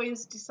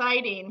always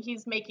deciding,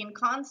 he's making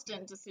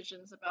constant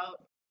decisions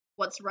about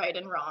what's right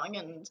and wrong,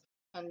 and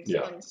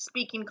Yeah. and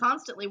speaking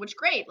constantly, which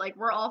great, like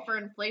we're all for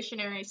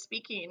inflationary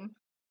speaking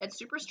at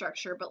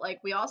Superstructure, but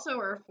like we also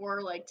are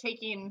for like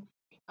taking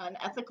an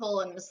ethical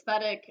and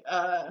aesthetic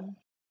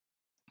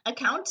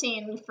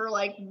accounting for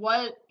like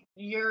what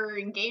your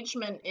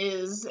engagement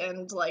is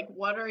and like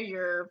what are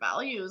your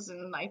values.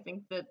 And I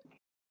think that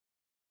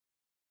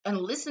and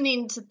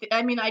listening to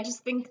I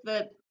just think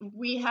that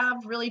we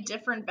have really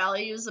different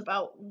values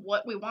about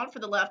what we want for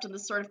the left, and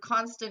this sort of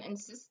constant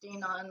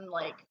insisting on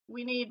like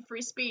we need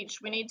free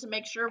speech, we need to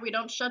make sure we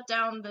don't shut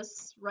down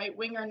this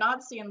right-winger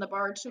Nazi in the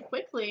bar too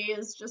quickly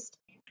is just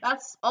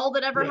that's all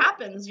that ever Right.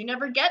 happens. You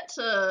never get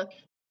to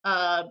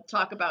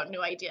talk about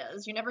new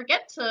ideas. You never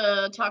get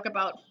to talk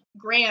about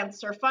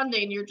grants or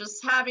funding. You're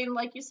just having,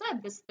 like you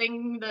said, this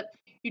thing that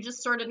you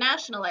just sort of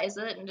nationalize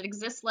it and it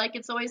exists like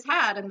it's always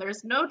had, and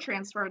there's no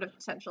transformative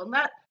potential. And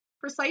that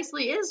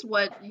precisely is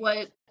what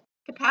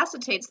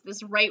capacitates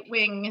this right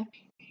wing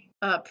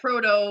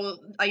proto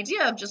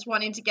idea of just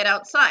wanting to get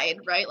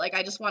outside, right? Like,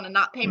 I just want to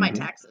not pay my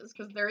taxes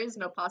because there is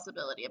no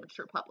possibility of a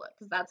true public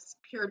because that's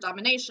pure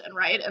domination,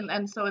 right?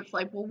 And so it's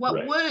like, well,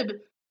 what would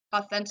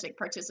authentic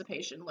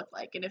participation look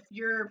like? And if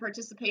your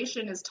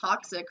participation is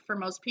toxic for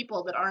most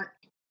people that aren't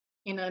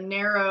in a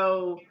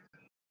narrow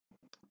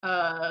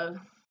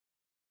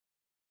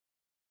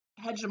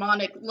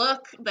hegemonic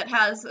look that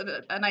has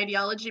an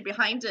ideology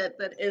behind it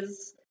that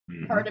is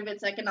part of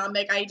its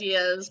economic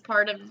ideas,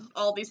 part of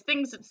all these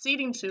things it's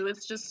ceding to,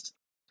 it's just,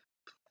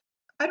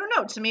 I don't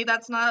know, to me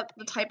that's not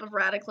the type of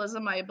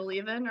radicalism I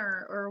believe in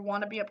or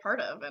want to be a part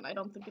of, and I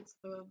don't think it's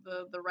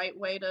the right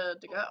way to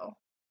go.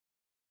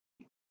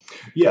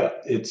 Yeah,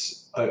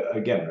 it's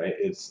again, right?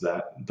 It's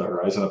that the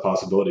horizon of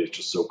possibility is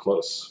just so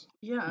close.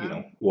 Yeah. You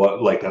know,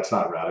 what, like, that's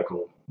not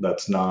radical.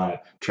 That's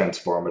not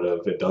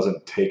transformative. It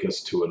doesn't take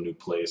us to a new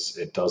place.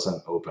 It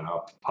doesn't open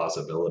up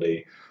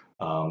possibility.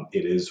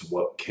 It is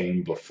what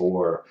came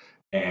before,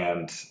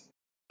 and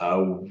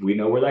we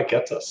know where that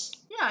gets us.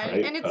 Yeah,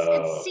 right? and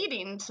it's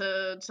ceding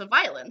to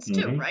violence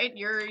too, right?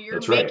 You're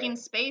That's making right.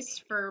 space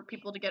for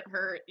people to get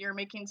hurt. You're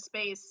making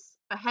space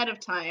ahead of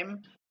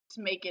time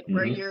to make it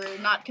where you're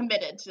not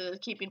committed to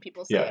keeping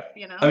people safe,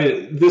 you know? I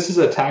mean, this is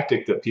a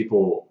tactic that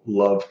people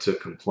love to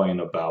complain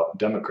about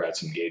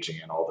Democrats engaging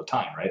in all the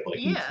time, right? Like,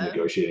 it's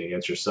negotiating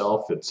against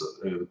yourself. It's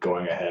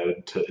going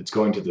ahead to, it's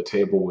going to the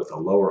table with a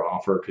lower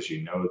offer because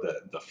you know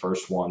that the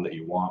first one that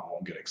you want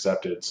won't get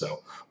accepted.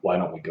 So why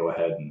don't we go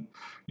ahead and,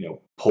 you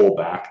know, pull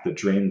back the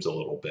dreams a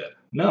little bit?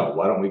 No,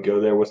 why don't we go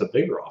there with a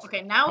bigger offer?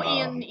 Okay, now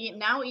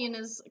Ian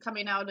is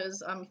coming out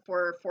as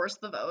for force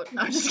the vote.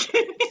 No, I'm just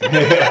kidding.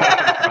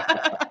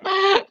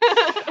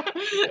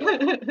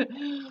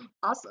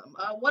 Awesome.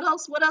 What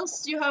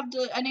else do you have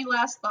any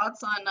last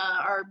thoughts on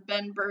our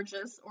Ben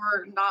Burgess,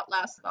 or not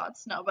last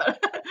thoughts? No,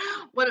 but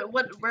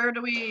where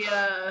do we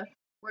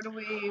want to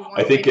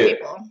lead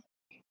people?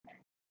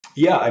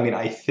 Yeah, I mean,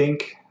 I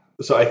think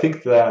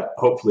that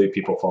hopefully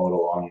people followed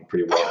along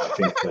pretty well. I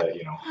think that,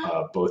 you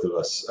know, both of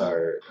us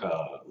are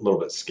a little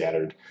bit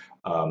scattered,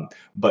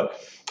 but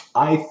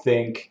I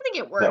think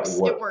it works.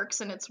 It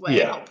works in its way.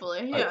 Yeah,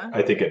 hopefully, yeah.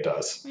 I think it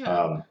does.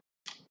 Yeah.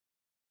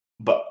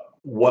 But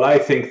what I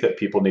think that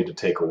people need to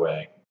take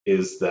away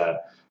is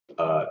that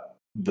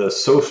the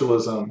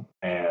socialism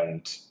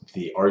and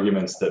the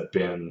arguments that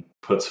Ben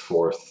puts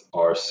forth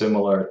are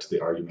similar to the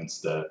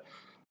arguments that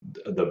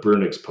the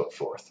Brunigs put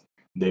forth.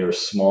 They are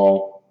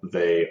small,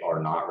 they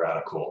are not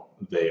radical,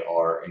 they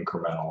are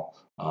incremental,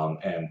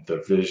 and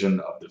the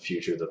vision of the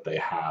future that they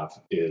have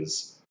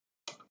is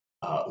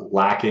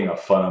lacking a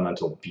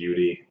fundamental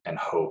beauty and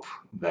hope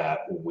that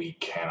we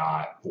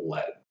cannot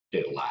let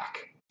it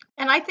lack.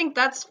 And I think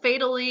that's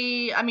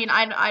fatally, I mean,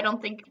 I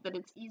don't think that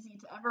it's easy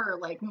to ever,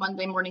 like,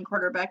 Monday morning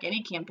quarterback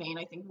any campaign.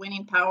 I think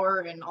winning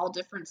power in all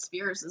different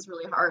spheres is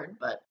really hard,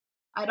 but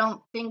I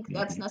don't think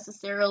that's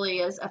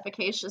necessarily as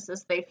efficacious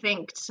as they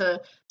think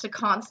to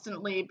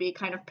constantly be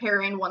kind of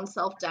paring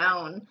oneself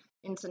down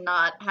into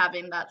not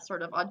having that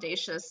sort of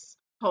audacious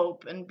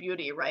hope and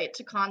beauty, right?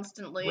 To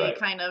constantly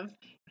kind of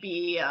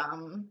be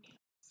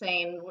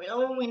saying,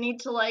 well, we need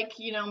to, like,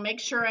 you know, make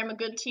sure I'm a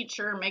good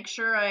teacher, make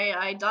sure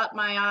I dot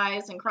my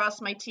I's and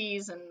cross my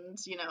T's, and,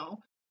 you know,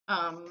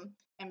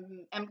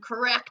 am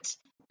correct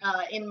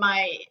in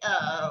my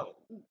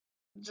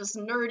just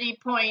nerdy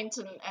point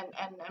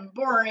and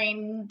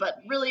boring, but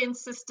really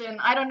insistent.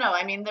 I don't know.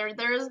 I mean, there's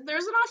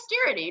an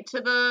austerity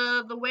to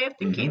the way of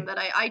thinking that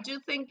I do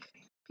think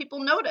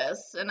people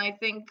notice, and I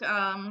think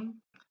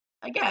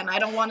again, I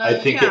don't want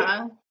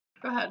to.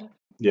 Go ahead.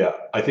 Yeah,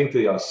 I think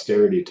the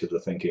austerity to the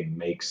thinking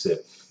makes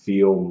it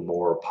feel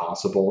more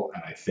possible,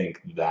 and I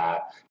think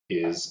that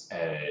is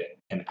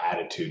an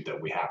attitude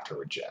that we have to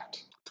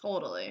reject.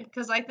 Totally,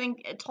 because I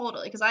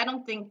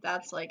don't think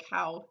that's like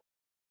how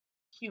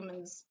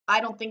humans. I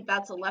don't think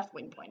that's a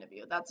left-wing point of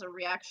view. That's a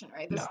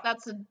reactionary.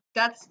 That's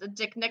a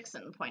Dick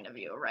Nixon point of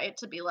view, right?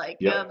 To be like,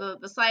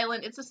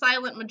 it's a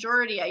silent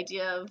majority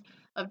idea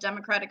of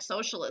democratic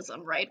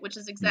socialism, right? Which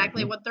is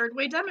exactly what third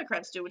way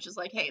Democrats do, which is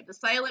like, hey, the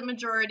silent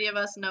majority of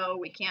us know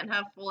we can't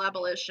have full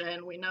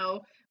abolition. We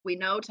know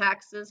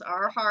taxes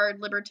are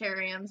hard,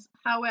 libertarians.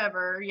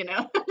 However, you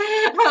know,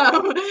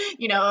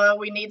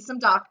 we need some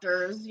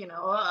doctors, you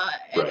know,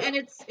 and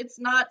it's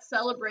not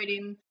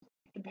celebrating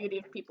the beauty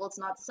of people. It's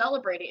not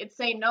celebrating. It's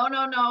saying,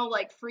 no,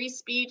 like, free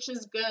speech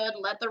is good.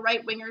 Let the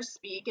right wingers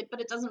speak it,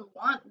 but it doesn't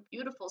want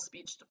beautiful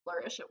speech to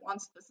flourish. It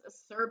wants this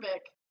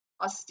acerbic,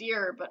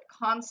 austere, but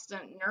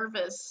constant,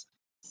 nervous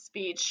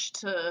speech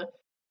to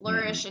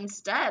flourish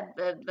instead.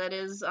 That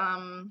is,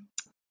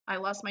 I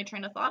lost my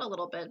train of thought a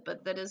little bit,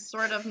 but that is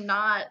sort of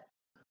not,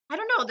 I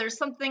don't know, there's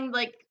something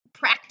like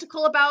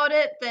practical about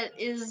it that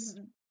is,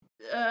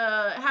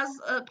 has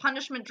a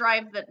punishment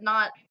drive that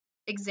not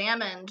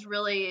examined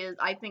really is,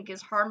 I think,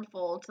 is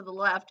harmful to the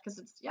left, because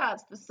it's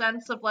the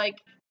sense of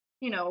like,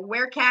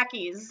 wear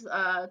khakis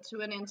to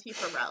an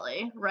Antifa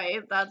rally,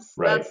 right? That's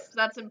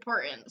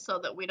important, so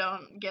that we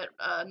don't get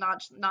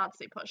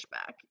Nazi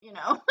pushback,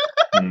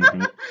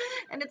 Mm-hmm.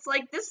 And it's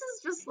like, this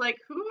is just like,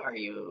 who are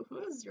you? Who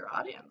is your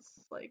audience?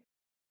 Like,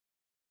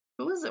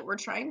 who is it we're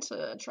trying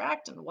to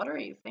attract, and what are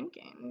you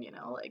thinking?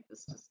 Like,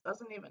 this just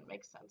doesn't even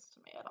make sense to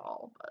me at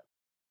all. But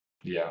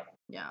yeah.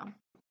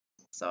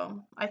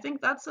 So I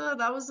think that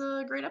was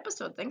a great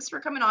episode. Thanks for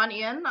coming on,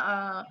 Ian.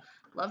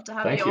 Love to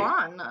have Thank you you.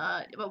 on.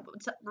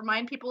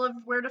 Remind people of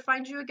where to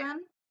find you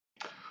again.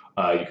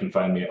 You can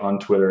find me on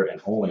Twitter,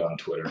 and only on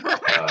Twitter.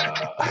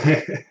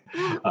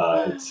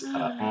 It's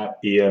at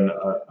Ian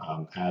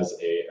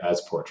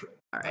as portrait.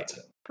 All right. That's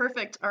it.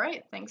 Perfect. All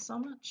right. Thanks so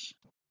much.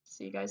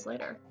 See you guys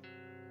later.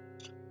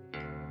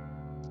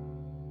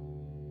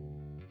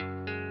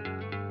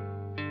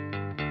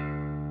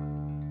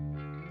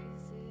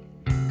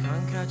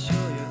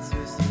 Congratulate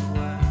twisted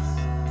west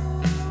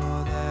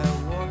before they're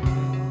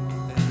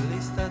walking. At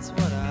least that's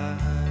what I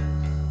heard.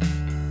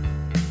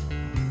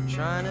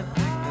 Trying to pick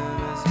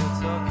them as you're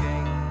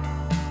talking,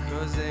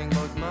 causing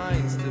both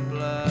minds to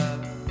blur.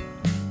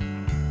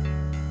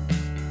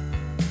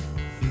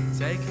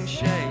 Taking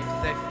shape,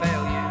 they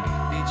fail you,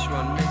 each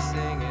one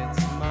missing its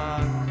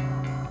mark.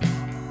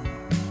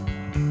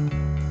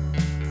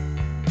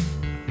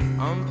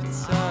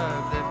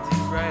 Unperturbed, they've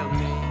derailed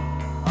me.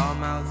 Our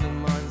mouths and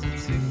minds are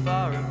too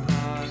far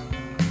apart.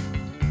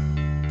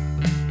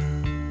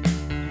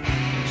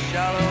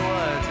 Shallow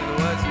words are the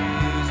words we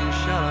use, and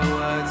shallow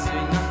words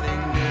mean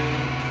nothing new.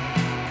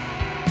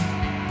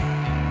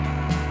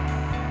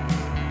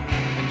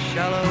 And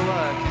shallow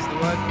work is the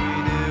work we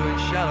do, and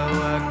shallow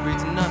work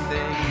breeds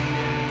nothing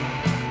new.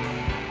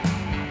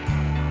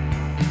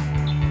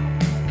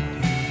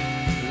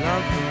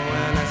 Love them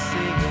when I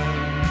see them,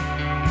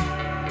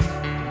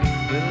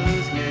 but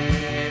lose me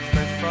if I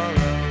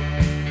follow.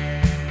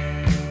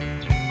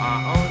 I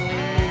only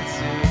need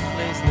to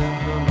please them,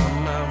 but my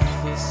mouth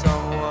feels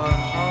somewhat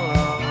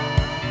hollow.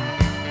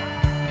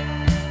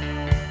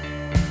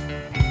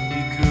 We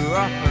grew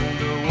up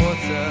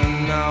underwater,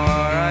 now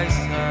our eyes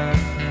hurt.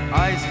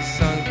 Eyes are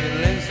sunken,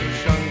 limbs are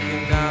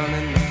shrunken down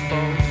in the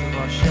folds of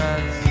our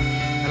shirts.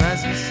 And as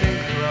we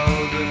sink low,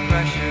 the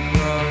pressure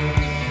grows.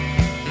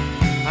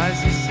 As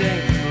we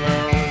sink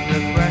low, the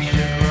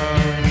pressure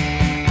grows.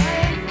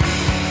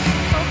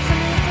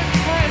 Opening the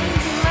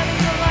curtains and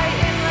letting the light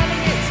in,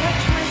 letting it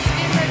touch my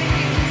skin, letting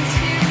it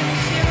consume and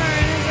shimmer.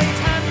 And as I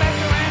turn back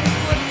around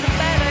towards the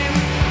bed, I am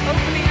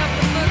opening up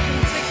the book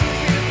and flicking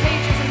through the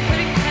pages and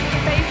putting pen to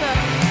paper.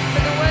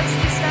 But the words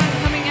just aren't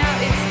coming out.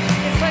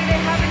 It's like they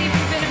haven't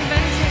even been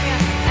inventing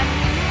it.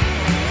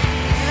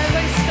 And as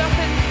I stop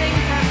and think,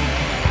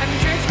 I'm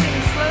drifting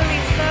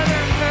slowly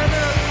further and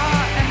further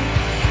apart. And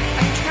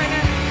I'm trying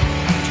to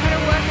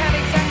work out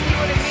exactly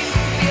what it means to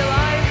be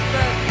alive,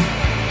 but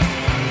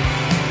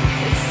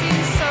it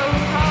seems so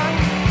hard.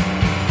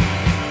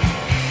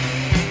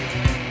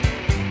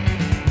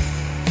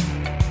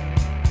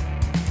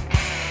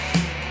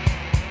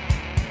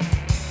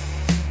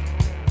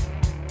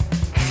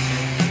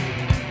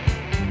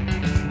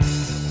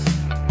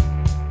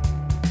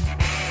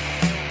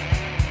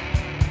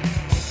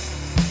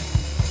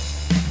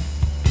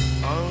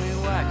 Only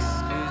wax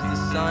screws the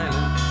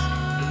silence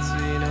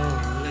between all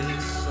the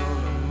lips so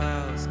my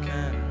mouths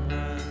can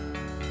run.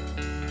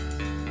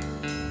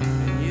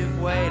 And you've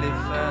waited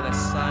for the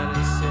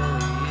silence all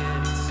year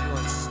to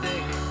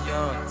unstick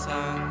your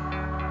tongue.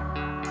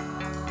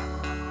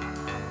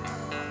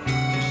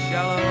 'Cause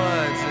shallow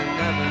words are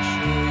never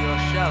true, your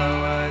shallow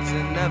words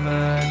are never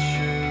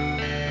true.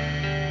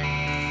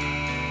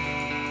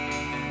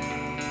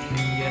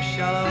 Yeah,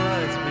 shallow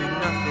words breed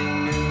nothing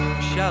new,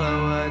 shallow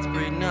words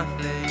breed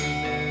nothing new.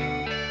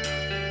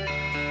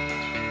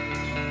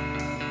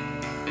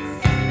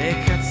 It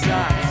cuts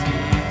our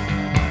teeth,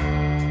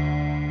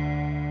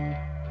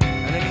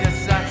 and it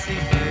cuts our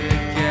teeth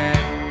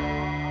again,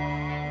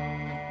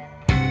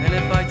 and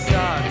it bites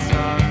our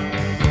tongue,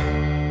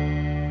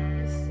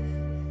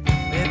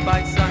 it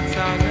bites our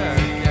tongue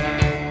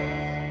again,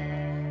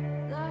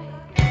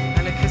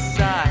 and it cuts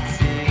our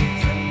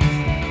teeth,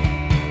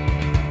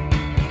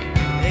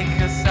 it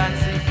cuts our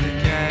teeth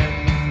again,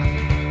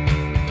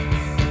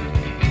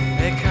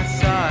 it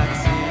cuts our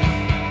teeth.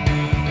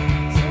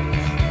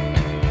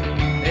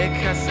 It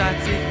cuts our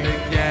teeth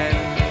again.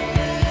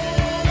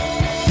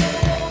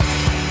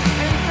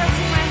 I'm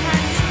pressing my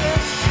hand to the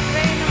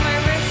vein on my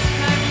wrist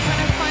and I'm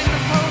trying to find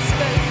the pulse,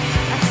 but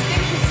I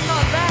think it's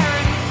not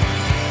there. And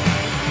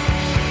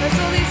there's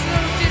all these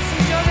little jits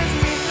and jotters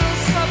and these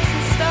little stops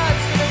and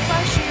starts that are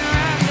flashing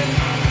around. And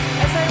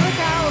as I look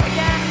out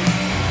again,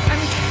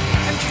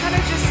 I'm trying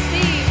to just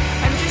see.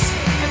 I'm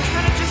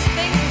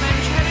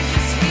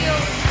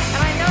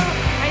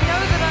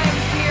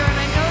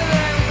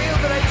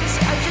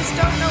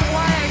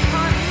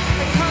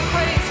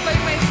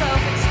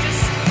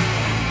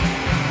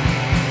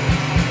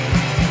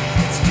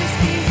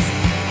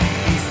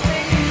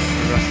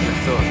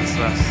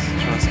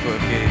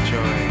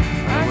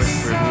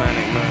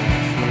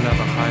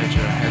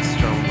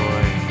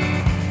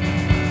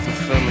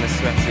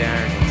sweaty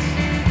arrogance,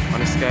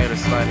 on a scale of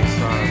sliding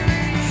sorrow,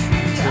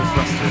 to a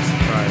fluster of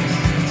surprise,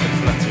 to a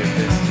flutter of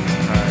distance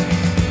cries.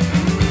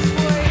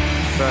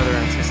 Further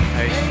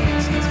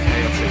anticipations and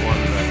chaotic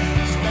wonder,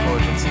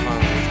 Fortune's tongue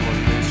with more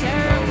loose and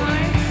lower.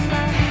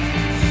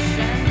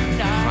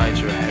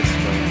 Hydra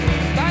headstrong boy.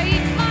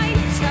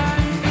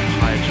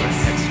 Hydra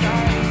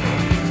headstrong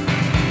boy.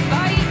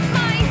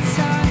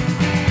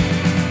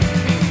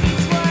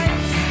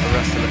 A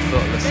rustle of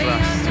thoughtless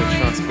lust to a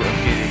transport of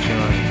giddy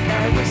joy,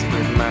 and a whisper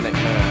of manic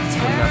mirth to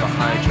another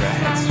Hydra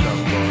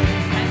headstrong boy.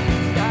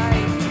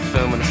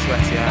 Fulfillment of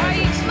sweaty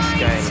arrogance and a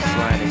scale of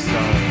sliding sorrow.